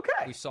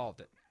 Okay. We solved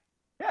it.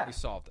 Yeah. We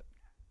solved it.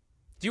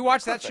 Do you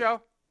watch that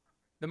show?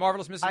 The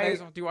Marvelous Mrs.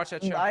 Maisel? Do you watch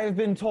that show? I've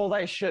been told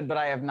I should, but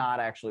I have not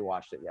actually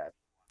watched it yet.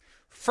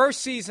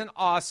 First season,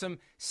 awesome.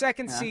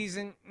 Second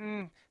season,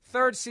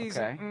 third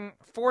season,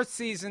 fourth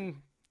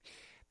season.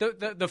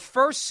 The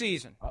first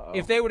season,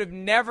 if they would have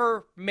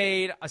never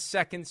made a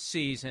second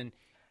season,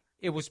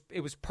 it was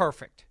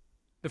perfect.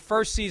 The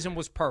first season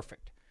was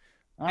perfect.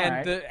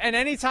 And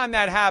anytime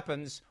that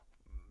happens,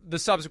 the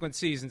subsequent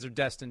seasons are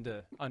destined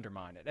to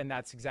undermine it. And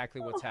that's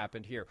exactly what's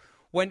happened here.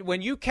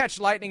 When you catch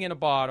lightning in a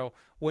bottle,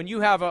 when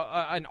you have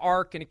an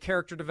arc and a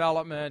character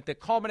development that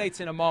culminates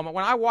in a moment,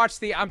 when I watch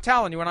I'm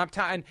telling you, when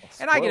and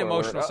I get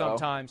emotional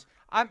sometimes.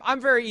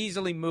 I'm very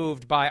easily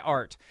moved by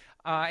art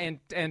and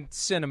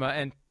cinema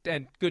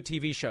and good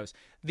TV shows.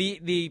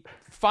 The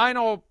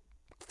final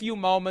few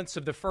moments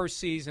of the first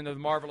season of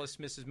Marvelous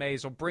Mrs.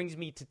 Maisel brings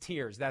me to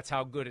tears. That's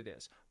how good it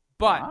is.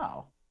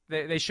 But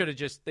they should have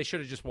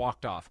just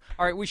walked off.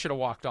 All right, we should have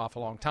walked off a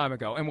long time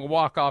ago, and we'll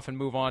walk off and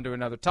move on to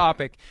another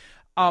topic.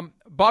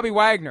 Bobby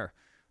Wagner,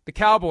 the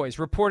Cowboys,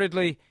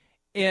 reportedly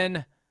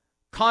in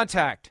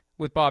contact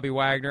with Bobby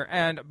Wagner.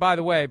 And by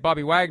the way,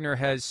 Bobby Wagner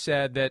has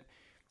said that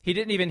he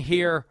didn't even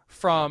hear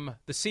from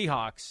the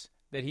Seahawks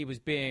that he was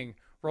being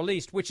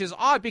released, which is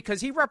odd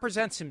because he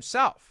represents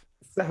himself.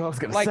 That's what I was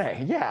going to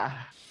say, yeah.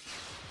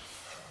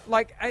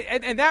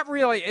 And that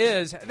really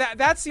is,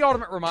 that's the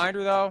ultimate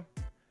reminder, though,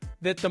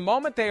 that the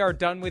moment they are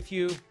done with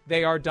you,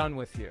 they are done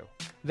with you.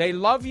 They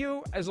love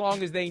you as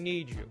long as they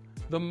need you.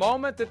 The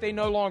moment that they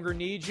no longer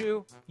need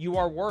you, you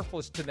are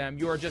worthless to them.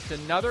 You are just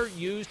another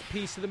used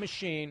piece of the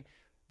machine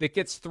that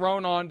gets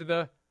thrown onto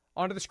the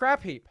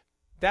scrap heap.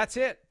 That's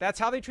it. That's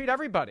how they treat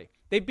everybody.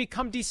 They've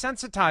become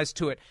desensitized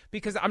to it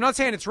because I'm not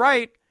saying it's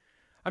right.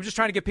 I'm just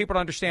trying to get people to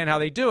understand how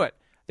they do it.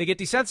 They get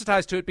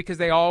desensitized to it because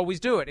they always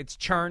do it. It's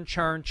churn,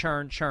 churn,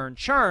 churn, churn,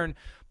 churn.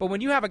 But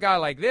when you have a guy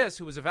like this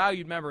who was a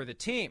valued member of the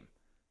team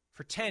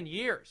for 10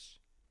 years,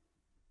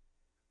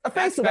 a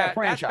face of that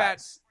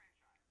franchise.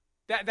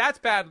 That's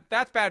bad.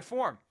 That's bad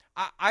form.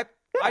 I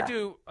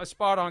do a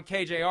spot on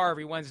KJR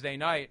every Wednesday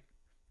night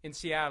in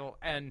Seattle,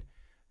 and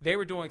they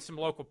were doing some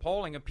local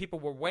polling, and people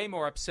were way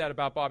more upset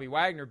about Bobby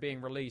Wagner being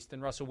released than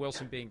Russell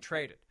Wilson being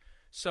traded.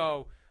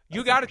 So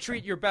you got to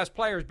treat your best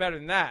players better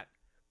than that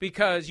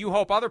because you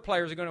hope other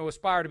players are going to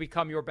aspire to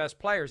become your best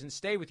players and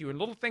stay with you. And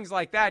little things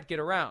like that get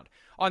around.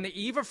 On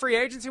the eve of free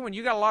agency, when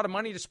you got a lot of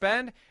money to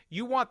spend,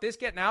 you want this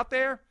getting out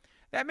there.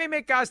 That may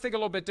make guys think a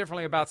little bit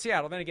differently about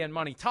Seattle. Then again,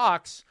 money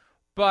talks.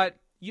 But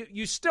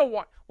you still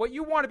want – what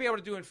you want to be able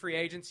to do in free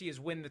agency is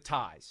win the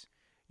ties.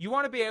 You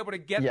want to be able to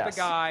get the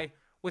guy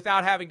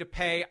without having to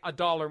pay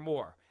 $1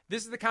 more.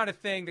 This is the kind of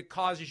thing that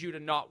causes you to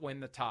not win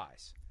the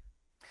ties.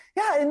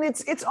 Yeah, and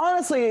it's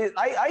honestly –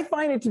 I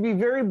find it to be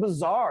very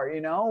bizarre,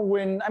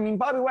 when –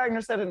 Bobby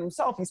Wagner said it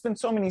himself. He spent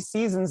so many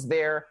seasons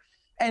there.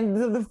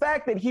 And the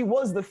fact that he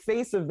was the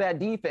face of that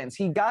defense,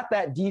 he got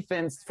that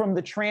defense from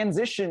the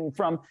transition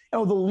from the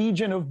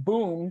Legion of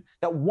Boom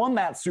that won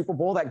that Super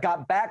Bowl, that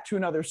got back to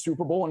another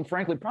Super Bowl, and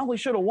frankly probably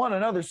should have won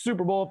another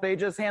Super Bowl if they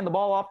just hand the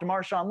ball off to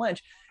Marshawn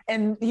Lynch.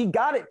 And he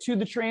got it to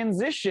the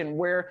transition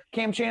where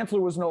Cam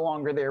Chancellor was no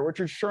longer there.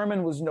 Richard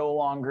Sherman was no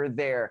longer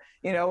there.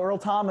 Earl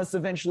Thomas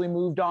eventually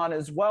moved on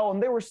as well.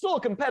 And they were still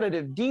a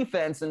competitive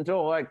defense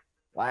until like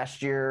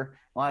last year,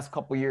 last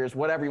couple of years,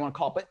 whatever you want to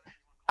call it. But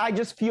I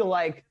just feel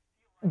like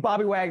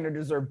Bobby Wagner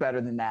deserved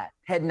better than that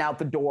heading out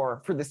the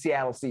door for the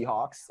Seattle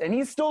Seahawks. And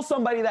he's still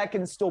somebody that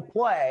can still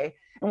play.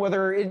 And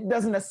whether it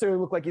doesn't necessarily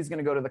look like he's going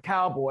to go to the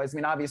Cowboys. I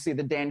mean, obviously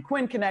the Dan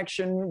Quinn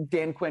connection,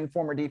 Dan Quinn,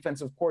 former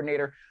defensive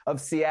coordinator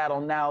of Seattle,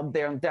 now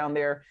down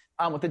there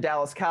with the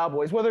Dallas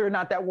Cowboys. Whether or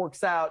not that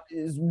works out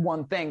is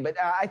one thing. But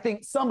I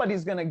think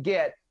somebody's going to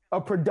get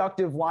a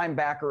productive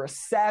linebacker, a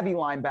savvy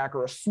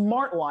linebacker, a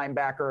smart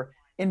linebacker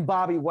in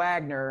Bobby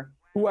Wagner,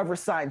 whoever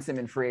signs him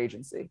in free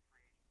agency.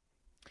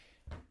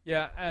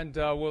 Yeah, and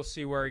we'll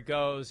see where he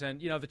goes. And,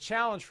 the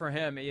challenge for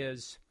him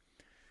is,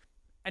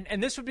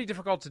 and this would be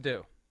difficult to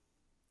do.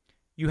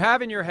 You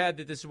have in your head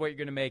that this is what you're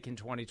going to make in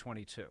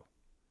 2022.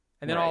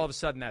 And then all of a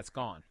sudden that's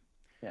gone.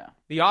 Yeah.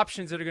 The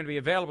options that are going to be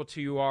available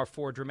to you are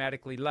for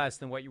dramatically less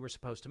than what you were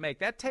supposed to make.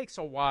 That takes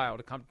a while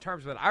to come to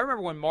terms with it. I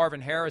remember when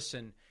Marvin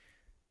Harrison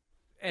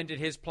ended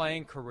his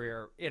playing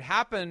career, it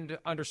happened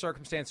under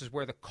circumstances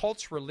where the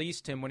Colts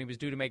released him when he was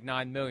due to make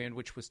 $9 million,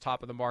 which was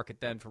top of the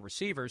market then for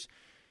receivers.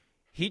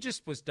 He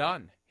just was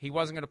done. He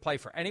wasn't going to play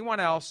for anyone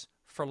else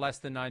for less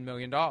than $9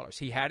 million.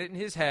 He had it in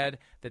his head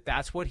that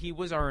that's what he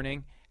was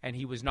earning, and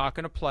he was not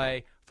going to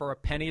play for a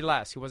penny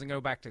less. He wasn't going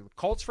to go back to the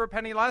Colts for a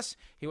penny less.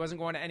 He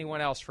wasn't going to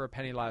anyone else for a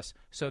penny less.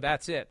 So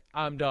that's it.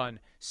 I'm done.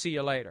 See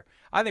you later.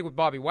 I think with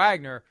Bobby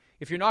Wagner,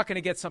 if you're not going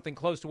to get something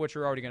close to what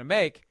you're already going to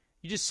make,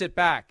 you just sit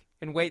back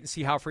and wait and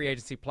see how free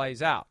agency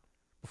plays out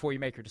before you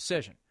make your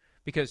decision.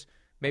 Because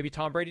maybe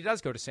Tom Brady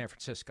does go to San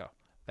Francisco.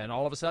 Then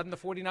all of a sudden the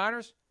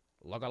 49ers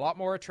look a lot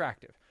more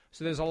attractive.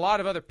 So there's a lot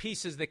of other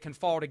pieces that can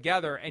fall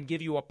together and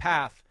give you a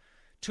path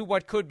to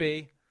what could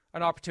be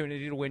an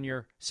opportunity to win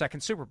your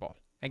second Super Bowl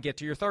and get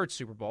to your third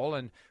Super Bowl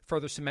and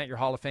further cement your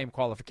Hall of Fame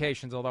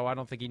qualifications, although I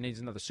don't think he needs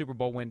another Super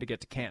Bowl win to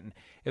get to Canton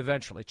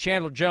eventually.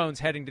 Chandler Jones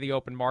heading to the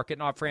open market,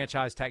 not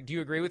franchise tag. Do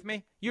you agree with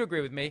me? You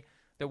agree with me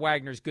that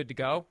Wagner's good to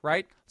go,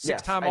 right?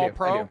 Six-time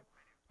All-Pro?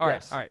 All right,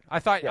 yes. All right. I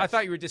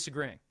thought you were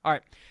disagreeing. All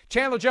right.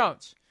 Chandler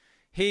Jones.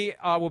 He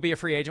will be a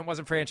free agent,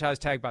 wasn't franchise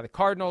tagged by the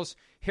Cardinals.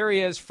 Here he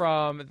is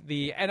from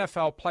the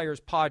NFL Players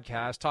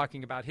Podcast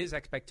talking about his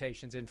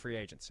expectations in free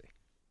agency.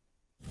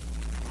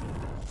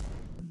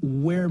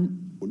 Where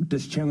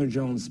does Chandler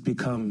Jones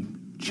become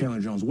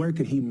Chandler Jones? Where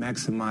could he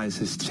maximize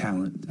his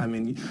talent? I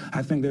mean,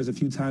 I think there's a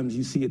few times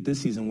you see it this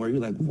season where you're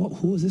like,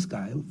 who is this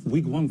guy?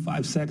 Week 1,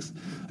 5 sacks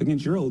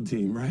against your old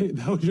team, right?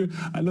 That was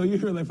I know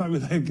you're like probably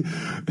like,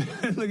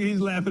 look,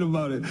 he's laughing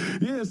about it.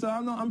 Yeah, so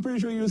I'm pretty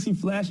sure you'll see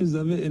flashes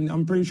of it, and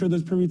I'm pretty sure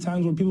there's probably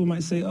times where people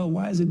might say, oh,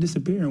 why is it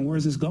disappearing? Where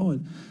is this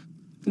going?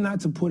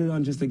 Not to put it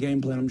on just the game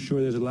plan. I'm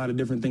sure there's a lot of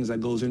different things that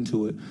goes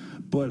into it.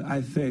 But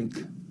I think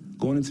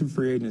going into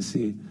free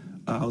agency,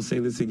 I'll say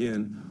this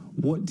again,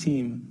 what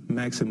team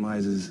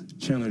maximizes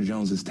Chandler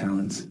Jones's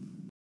talents?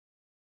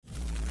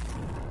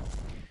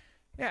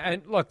 Yeah,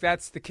 and look,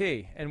 that's the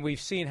key. And we've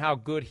seen how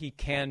good he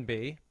can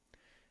be.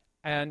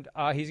 And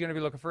he's going to be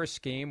looking for a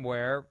scheme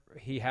where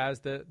he has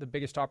the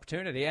biggest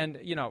opportunity. And,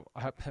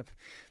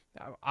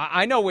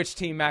 I know which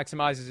team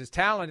maximizes his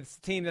talent. It's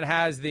the team that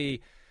has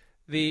the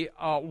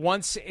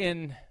once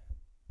in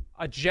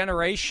a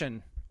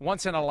generation,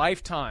 once in a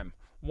lifetime,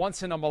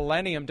 once in a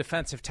millennium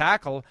defensive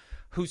tackle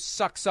who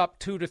sucks up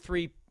 2 to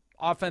 3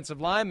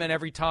 offensive linemen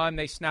every time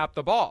they snap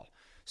the ball.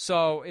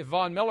 So if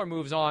Von Miller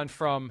moves on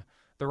from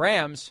the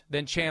Rams,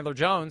 then Chandler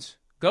Jones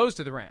goes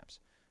to the Rams.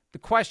 The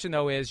question,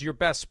 though, is your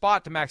best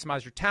spot to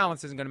maximize your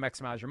talents isn't going to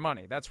maximize your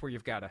money. That's where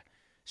you've got to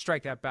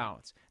strike that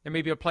balance. There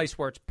may be a place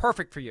where it's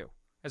perfect for you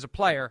as a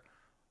player,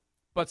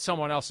 but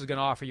someone else is going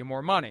to offer you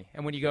more money.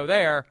 And when you go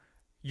there,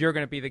 you're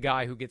going to be the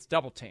guy who gets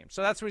double teamed.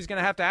 So that's what he's going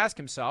to have to ask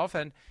himself,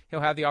 and he'll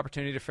have the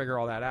opportunity to figure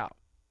all that out.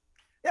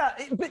 Yeah,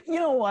 but you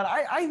know what?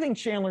 I think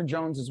Chandler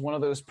Jones is one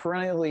of those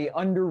perennially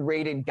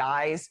underrated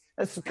guys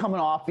that's coming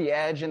off the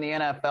edge in the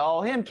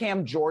NFL. Him,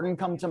 Cam Jordan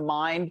come to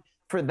mind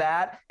for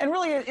that. And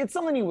really, it's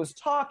something he was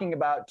talking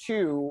about,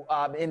 too.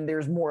 And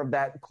there's more of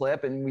that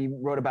clip, and we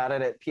wrote about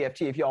it at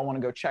PFT if y'all want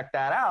to go check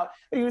that out.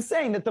 But he was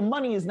saying that the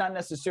money is not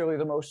necessarily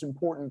the most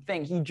important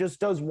thing. He just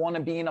does want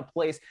to be in a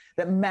place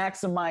that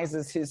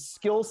maximizes his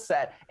skill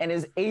set and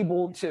is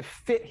able to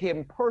fit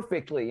him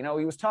perfectly.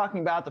 He was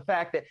talking about the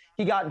fact that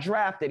he got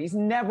drafted. He's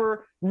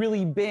never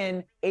really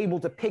been able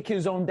to pick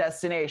his own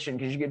destination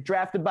because you get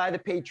drafted by the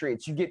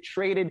Patriots, you get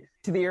traded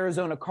to the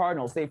Arizona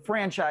Cardinals, they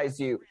franchise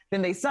you,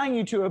 then they sign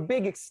you to a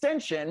big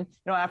extension,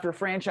 after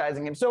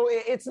franchising him. So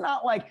it's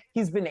not like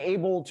he's been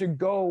able to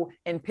go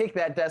and pick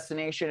that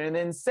destination and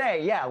then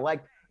say, yeah,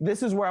 like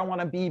this is where I want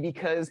to be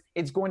because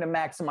it's going to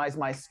maximize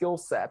my skill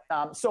set.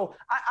 So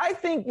I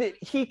think that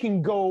he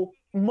can go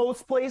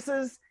most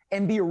places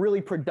and be a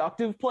really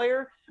productive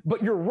player.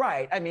 But you're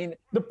right. I mean,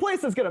 the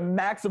place that's going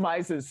to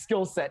maximize his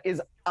skill set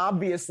is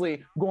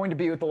obviously going to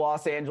be with the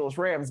Los Angeles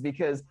Rams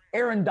because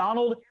Aaron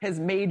Donald has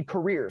made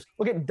careers.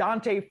 Look at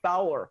Dante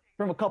Fowler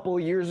from a couple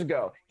of years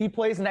ago. He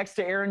plays next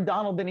to Aaron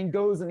Donald, then he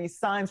goes and he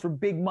signs for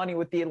big money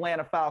with the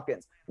Atlanta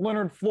Falcons.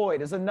 Leonard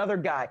Floyd is another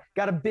guy,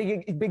 got a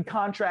big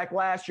contract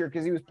last year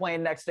because he was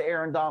playing next to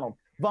Aaron Donald.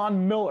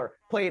 Von Miller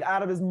played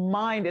out of his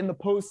mind in the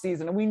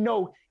postseason, and we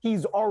know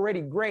he's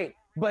already great,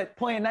 but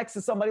playing next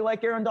to somebody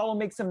like Aaron Donald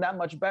makes him that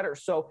much better.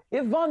 So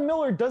if Von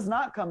Miller does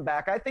not come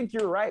back, I think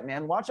you're right,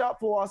 man. Watch out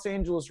for Los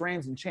Angeles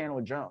Rams and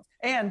Chandler Jones.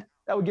 And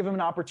that would give him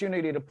an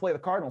opportunity to play the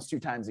Cardinals 2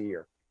 times a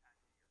year.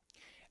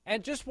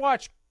 And just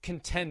watch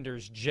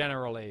contenders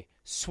generally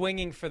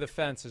swinging for the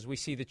fences. We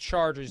see the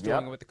Chargers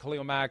doing it with the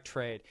Khalil Mack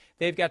trade.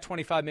 They've got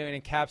 $25 million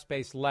in cap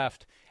space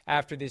left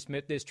after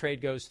this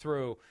trade goes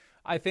through.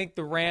 I think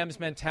the Rams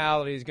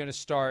mentality is going to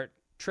start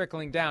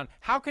trickling down.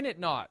 How can it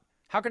not?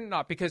 How can it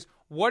not? Because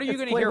what are you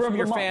going to hear from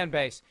your fan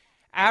base?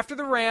 After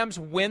the Rams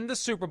win the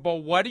Super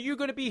Bowl, what are you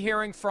going to be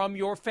hearing from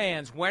your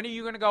fans? When are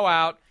you going to go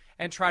out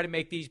and try to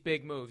make these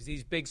big moves,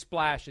 these big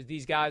splashes,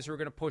 these guys who are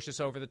going to push us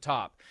over the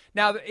top?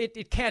 Now,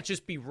 it can't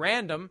just be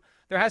random.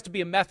 There has to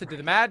be a method to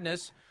the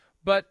madness,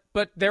 but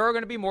there are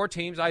going to be more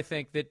teams, I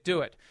think, that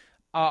do it.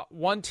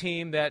 One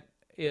team that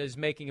is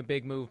making a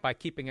big move by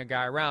keeping a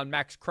guy around,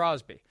 Max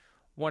Crosby,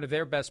 one of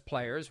their best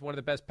players, one of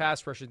the best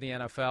pass rushers in the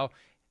NFL.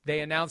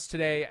 They announced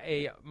today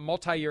a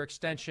multi-year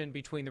extension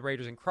between the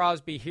Raiders and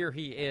Crosby. Here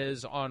he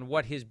is on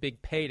what his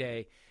big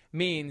payday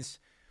means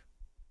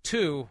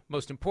to,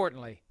 most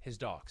importantly, his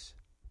dogs.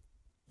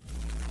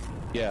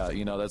 Yeah,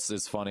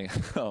 it's funny.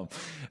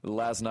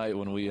 Last night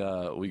when we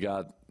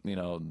got,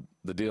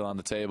 the deal on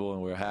the table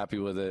and we were happy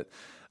with it,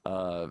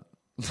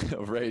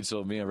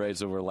 me and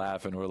Rachel were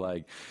laughing.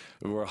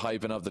 We're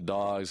hyping up the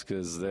dogs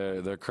because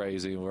they're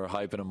crazy. And we're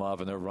hyping them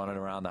up and they're running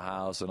around the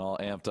house and all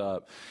amped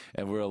up.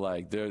 And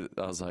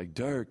I was like,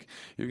 Dirk,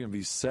 you're going to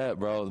be set,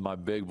 bro. My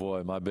big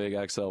boy, my big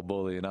XL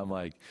bully. And I'm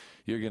like,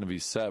 you're going to be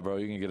set, bro.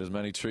 You can get as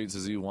many treats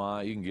as you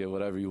want. You can get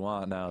whatever you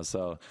want now.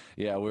 So,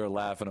 yeah, we were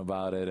laughing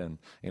about it. And,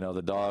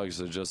 the dogs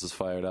are just as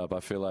fired up. I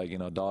feel like,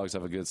 dogs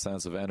have a good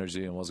sense of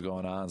energy and what's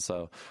going on.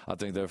 So I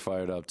think they're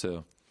fired up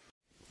too.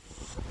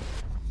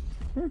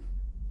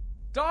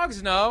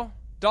 Dogs know.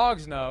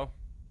 Dogs know.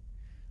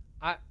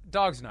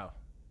 Dogs know.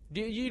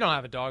 You don't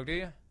have a dog, do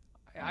you?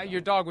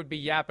 Your dog would be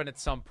yapping at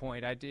some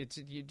point.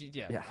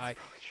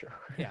 Sure.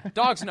 Yeah,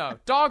 dogs know.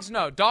 Dogs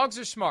know. Dogs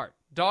are smart.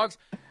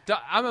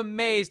 I'm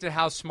amazed at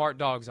how smart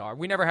dogs are.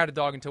 We never had a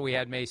dog until we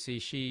had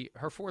Macy.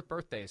 Her 4th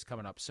birthday is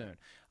coming up soon.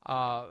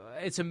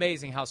 It's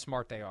amazing how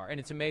smart they are, and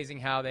it's amazing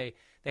how they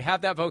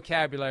have that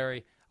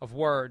vocabulary of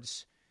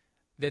words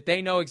that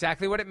they know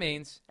exactly what it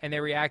means, and they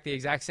react the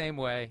exact same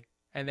way.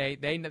 And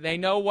they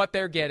know what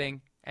they're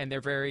getting, and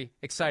they're very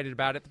excited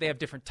about it. But they have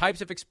different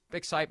types of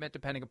excitement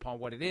depending upon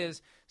what it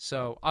is.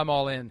 So I'm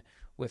all in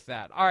with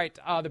that. All right,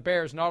 the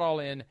Bears not all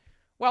in.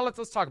 Well,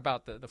 let's talk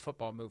about the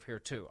football move here,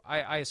 too.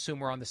 I assume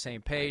we're on the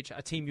same page.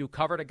 A team you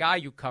covered, a guy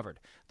you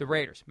covered, the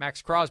Raiders,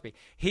 Max Crosby.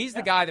 He's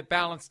the guy that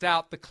balanced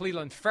out the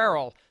Clelin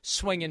Ferrell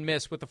swing and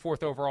miss with the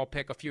 4th overall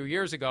pick a few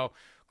years ago.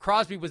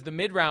 Crosby was the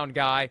mid-round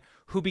guy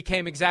who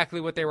became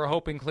exactly what they were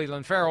hoping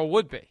Clelin Ferrell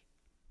would be.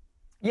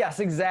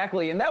 Yes,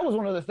 exactly. And that was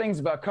one of the things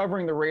about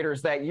covering the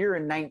Raiders that year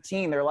in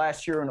 19, their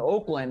last year in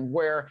Oakland,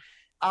 where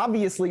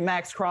obviously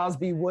Max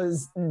Crosby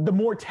was the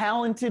more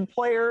talented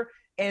player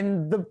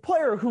and the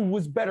player who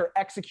was better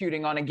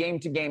executing on a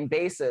game-to-game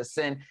basis.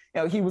 And,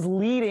 he was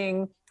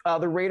leading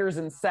the Raiders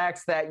in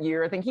sacks that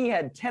year. I think he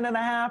had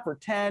 10.5 or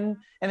 10,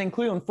 and then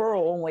Clelin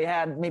Ferrell only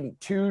had maybe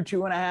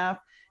 2.5.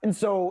 And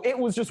so it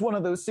was just one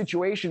of those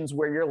situations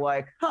where you're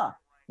like,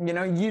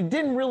 you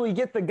didn't really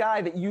get the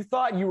guy that you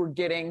thought you were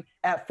getting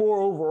at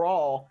 4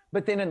 overall,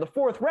 but then in the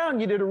 4th round,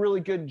 you did a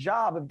really good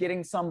job of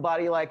getting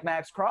somebody like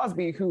Max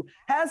Crosby who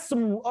has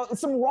some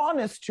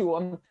rawness to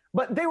him,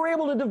 but they were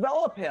able to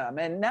develop him.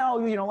 And now,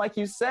 like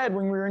you said,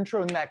 when we were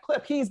introing that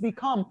clip, he's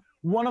become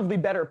one of the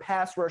better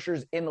pass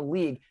rushers in the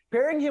league.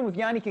 Pairing him with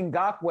Yannick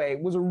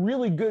Ngakoue was a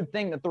really good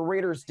thing that the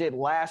Raiders did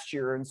last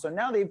year. And so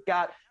now they've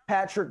got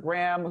Patrick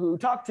Graham, who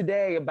talked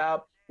today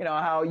about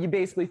how you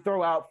basically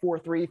throw out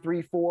 4-3,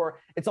 3-4.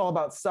 It's all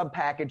about sub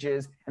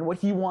packages, and what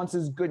he wants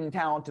is good and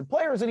talented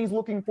players, and he's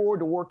looking forward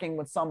to working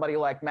with somebody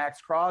like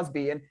Max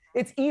Crosby. And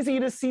it's easy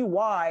to see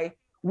why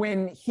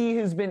when he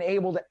has been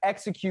able to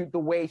execute the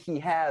way he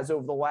has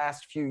over the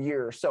last few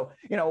years. So,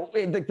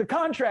 the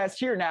contrast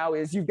here now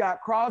is you've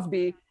got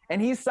Crosby,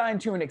 and he's signed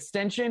to an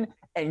extension,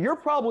 and you're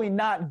probably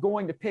not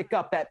going to pick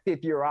up that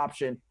 5th-year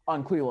option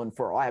on Clelin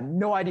Ferrell. I have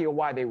no idea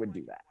why they would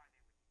do that.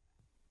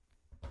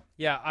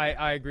 Yeah,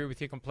 I agree with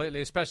you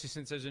completely, especially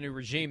since there's a new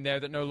regime there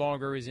that no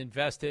longer is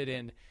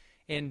invested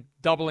in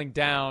doubling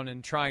down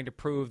and trying to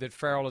prove that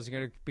Ferrell is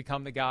going to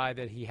become the guy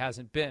that he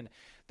hasn't been.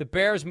 The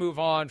Bears move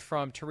on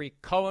from Tariq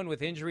Cohen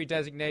with injury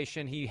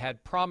designation. He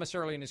had promise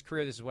early in his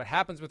career. This is what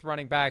happens with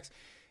running backs.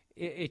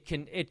 It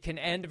can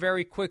end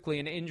very quickly,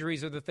 and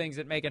injuries are the things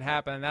that make it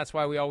happen. And that's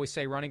why we always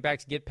say running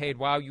backs get paid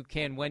while you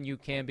can, when you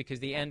can, because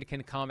the end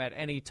can come at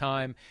any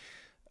time.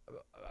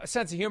 a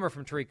sense of humor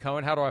from Tariq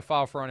Cohen. How do I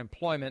file for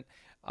unemployment?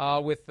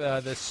 With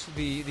the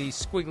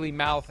squiggly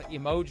mouth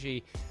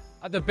emoji.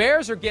 The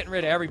Bears are getting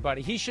rid of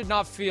everybody. He should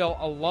not feel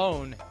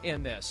alone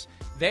in this.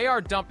 They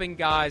are dumping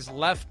guys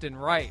left and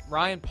right.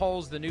 Ryan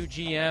Poles, the new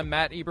GM,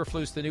 Matt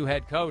Eberflus, the new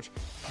head coach.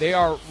 They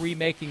are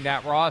remaking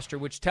that roster,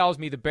 which tells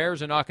me the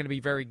Bears are not going to be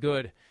very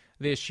good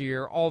this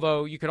year.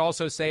 Although you could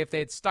also say if they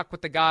had stuck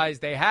with the guys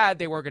they had,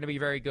 they weren't going to be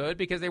very good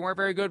because they weren't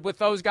very good with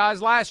those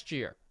guys last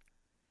year.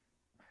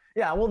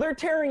 Yeah, well, they're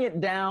tearing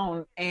it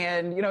down.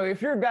 And,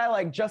 if you're a guy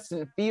like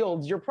Justin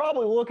Fields, you're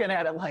probably looking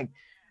at it like,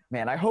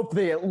 man, I hope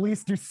they at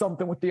least do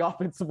something with the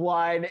offensive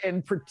line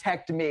and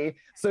protect me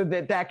so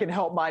that can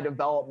help my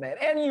development.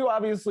 And you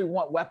obviously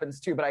want weapons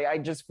too, but I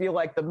just feel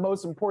like the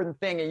most important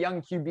thing a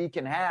young QB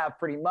can have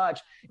pretty much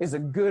is a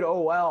good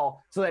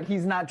OL so that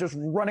he's not just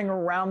running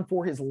around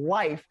for his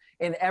life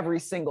in every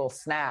single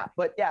snap.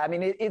 But yeah, I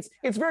mean,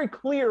 it's very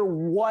clear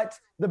what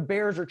the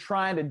Bears are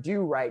trying to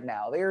do right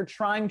now. They are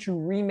trying to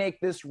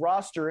remake this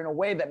roster in a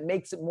way that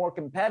makes it more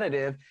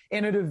competitive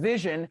in a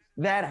division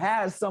that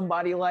has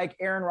somebody like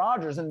Aaron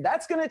Rodgers. And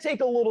that's going to take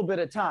a little bit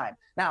of time.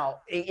 Now,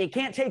 it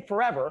can't take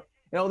forever.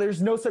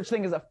 There's no such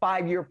thing as a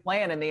 5-year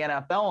plan in the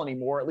NFL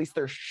anymore. At least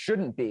there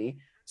shouldn't be.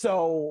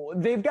 So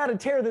they've got to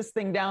tear this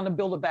thing down and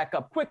build it back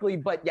up quickly.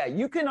 But yeah,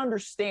 you can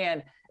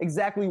understand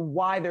exactly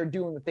why they're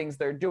doing the things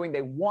they're doing.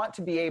 They want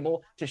to be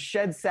able to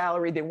shed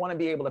salary. They want to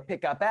be able to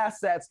pick up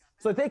assets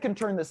so that they can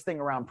turn this thing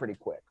around pretty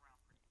quick.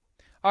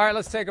 All right,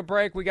 let's take a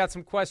break. We got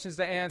some questions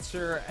to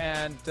answer,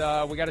 and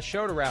we got a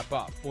show to wrap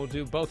up. We'll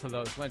do both of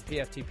those when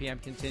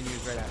PFTPM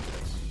continues right after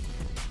this.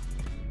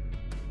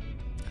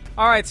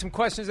 All right, some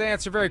questions to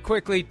answer very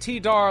quickly.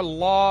 T-Dar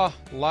Law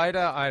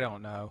Lida, I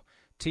don't know.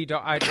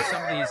 T-Dar,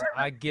 some of these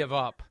I give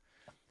up.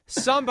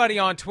 Somebody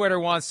on Twitter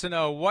wants to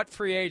know what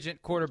free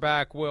agent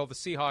quarterback will the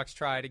Seahawks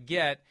try to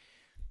get.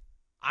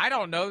 I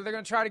don't know that they're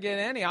going to try to get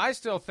any. I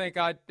still think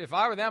if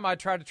I were them, I'd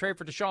try to trade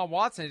for Deshaun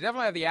Watson. They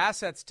definitely have the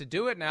assets to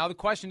do it now. The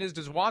question is,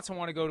 does Watson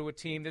want to go to a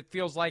team that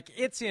feels like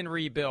it's in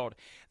rebuild?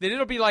 That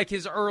it'll be like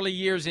his early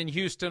years in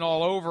Houston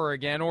all over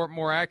again, or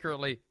more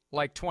accurately,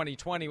 like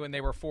 2020 when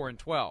they were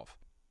 4-12.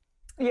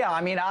 Yeah,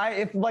 I mean,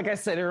 like I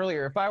said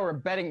earlier, if I were a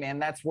betting man,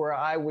 that's where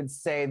I would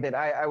say that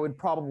I would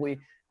probably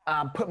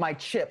put my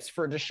chips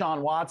for Deshaun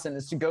Watson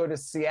is to go to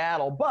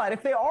Seattle. But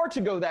if they are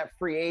to go that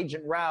free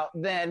agent route,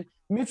 then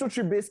Mitchell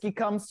Trubisky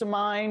comes to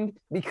mind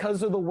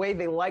because of the way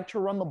they like to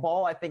run the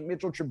ball. I think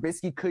Mitchell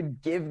Trubisky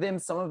could give them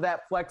some of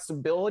that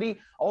flexibility.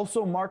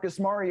 Also, Marcus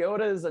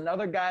Mariota is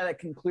another guy that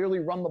can clearly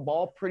run the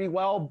ball pretty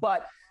well.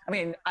 But, I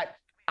mean,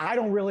 I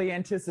don't really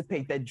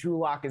anticipate that Drew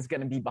Lock is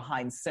going to be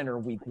behind center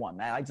week one.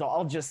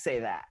 I'll just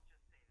say that.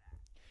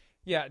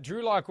 Yeah,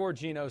 Drew Lock or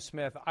Geno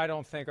Smith, I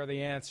don't think are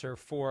the answer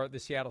for the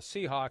Seattle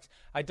Seahawks.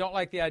 I don't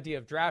like the idea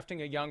of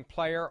drafting a young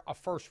player, a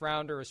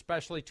first-rounder,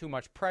 especially too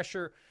much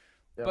pressure.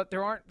 Yep. But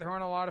there aren't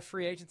a lot of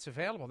free agents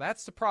available.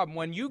 That's the problem.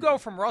 When you go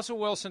from Russell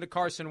Wilson to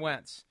Carson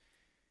Wentz,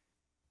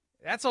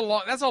 that's a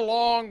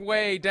long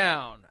way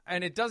down,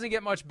 and it doesn't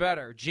get much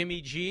better.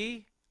 Jimmy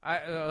G,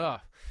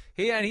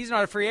 he's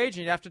not a free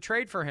agent. You have to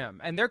trade for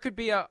him. And there could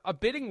be a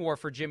bidding war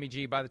for Jimmy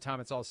G by the time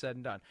it's all said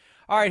and done.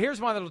 All right,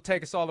 here's one that will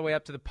take us all the way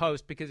up to the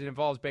post because it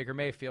involves Baker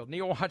Mayfield.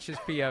 Neil watches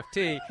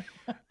PFT.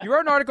 You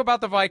wrote an article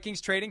about the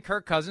Vikings trading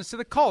Kirk Cousins to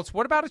the Colts.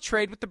 What about a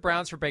trade with the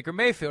Browns for Baker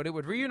Mayfield? It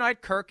would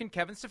reunite Kirk and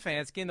Kevin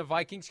Stefanski, and the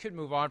Vikings could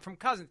move on from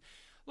Cousins.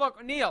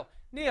 Look, Neil,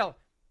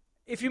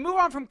 if you move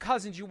on from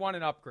Cousins, you want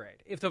an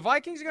upgrade. If the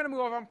Vikings are going to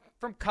move on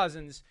from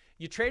Cousins,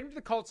 you trade him to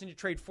the Colts and you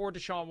trade for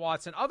Deshaun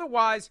Watson.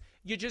 Otherwise,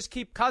 you just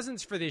keep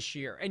Cousins for this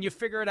year and you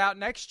figure it out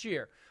next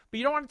year. But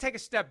you don't want to take a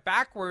step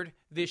backward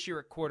this year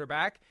at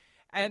quarterback.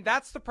 And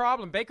that's the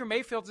problem. Baker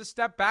Mayfield's a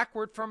step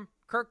backward from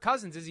Kirk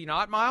Cousins, is he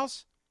not,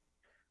 Miles?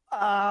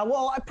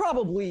 Well,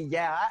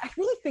 yeah. I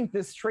really think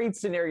this trade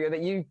scenario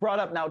that you brought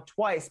up now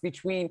twice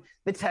between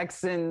the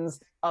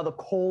Texans, the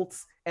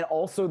Colts, and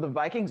also the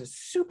Vikings is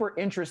super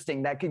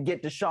interesting. That could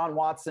get Deshaun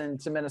Watson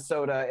to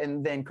Minnesota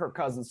and then Kirk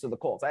Cousins to the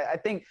Colts. I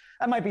think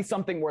that might be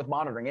something worth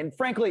monitoring. And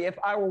frankly, if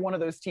I were one of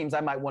those teams,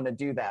 I might want to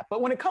do that.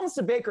 But when it comes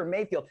to Baker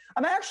Mayfield,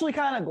 I'm actually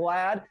kind of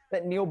glad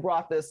that Neil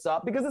brought this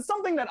up because it's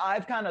something that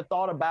I've kind of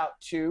thought about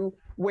too,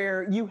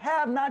 where you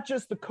have not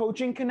just the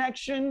coaching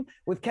connection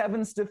with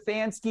Kevin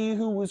Stefanski,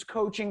 who was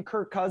coaching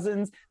Kirk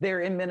Cousins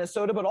there in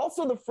Minnesota, but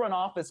also the front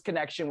office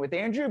connection with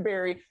Andrew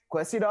Berry,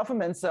 Kwesi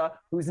Adofo-Mensah,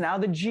 who's now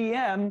the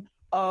GM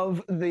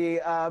of the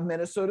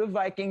Minnesota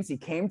Vikings. He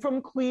came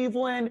from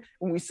Cleveland.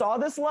 When we saw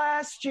this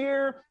last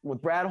year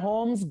with Brad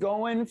Holmes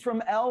going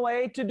from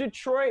LA to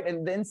Detroit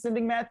and then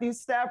sending Matthew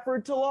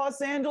Stafford to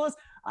Los Angeles,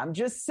 I'm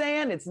just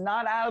saying it's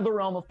not out of the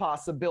realm of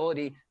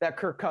possibility that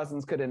Kirk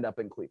Cousins could end up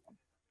in Cleveland.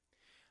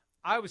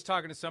 I was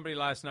talking to somebody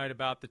last night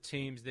about the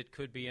teams that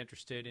could be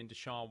interested in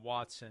Deshaun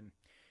Watson,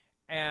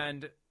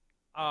 and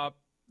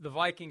the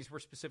Vikings were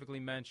specifically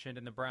mentioned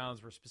and the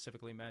Browns were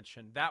specifically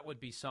mentioned. That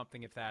would be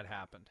something if that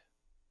happened.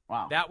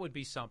 Wow. That would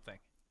be something.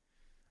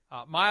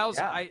 Miles,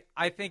 yeah.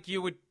 I think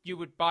you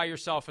would buy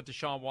yourself a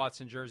Deshaun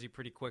Watson jersey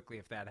pretty quickly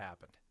if that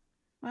happened.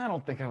 I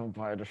don't think I would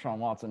buy a Deshaun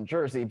Watson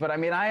jersey, but I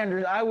mean,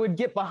 I would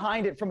get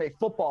behind it from a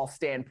football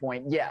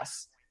standpoint.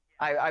 Yes,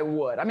 I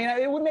would. I mean,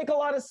 it would make a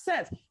lot of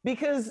sense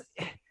because,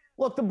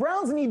 look, the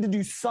Browns need to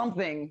do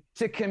something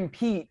to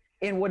compete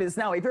in what is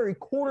now a very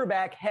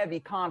quarterback-heavy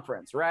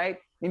conference, right? I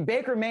mean,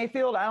 Baker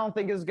Mayfield, I don't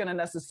think is going to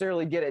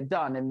necessarily get it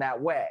done in that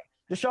way.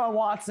 Deshaun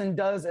Watson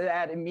does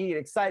add immediate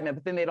excitement,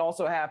 but then they'd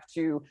also have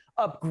to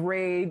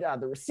upgrade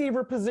the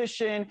receiver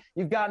position.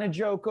 You've got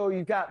Njoku,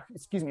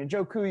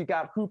 you've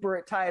got Hooper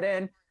at tight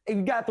end, and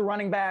you've got the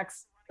running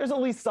backs. There's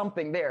at least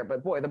something there.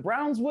 But, boy, the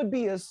Browns would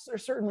be are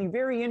certainly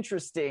very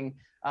interesting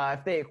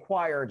if they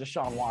acquire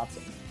Deshaun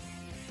Watson.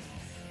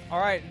 All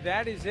right,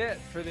 that is it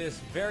for this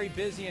very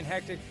busy and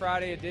hectic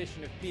Friday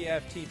edition of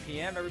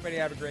PFTPM. Everybody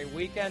have a great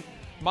weekend.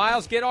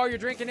 Miles, get all your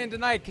drinking in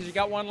tonight because you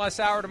got one less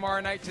hour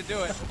tomorrow night to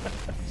do it.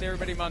 See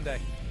everybody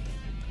Monday.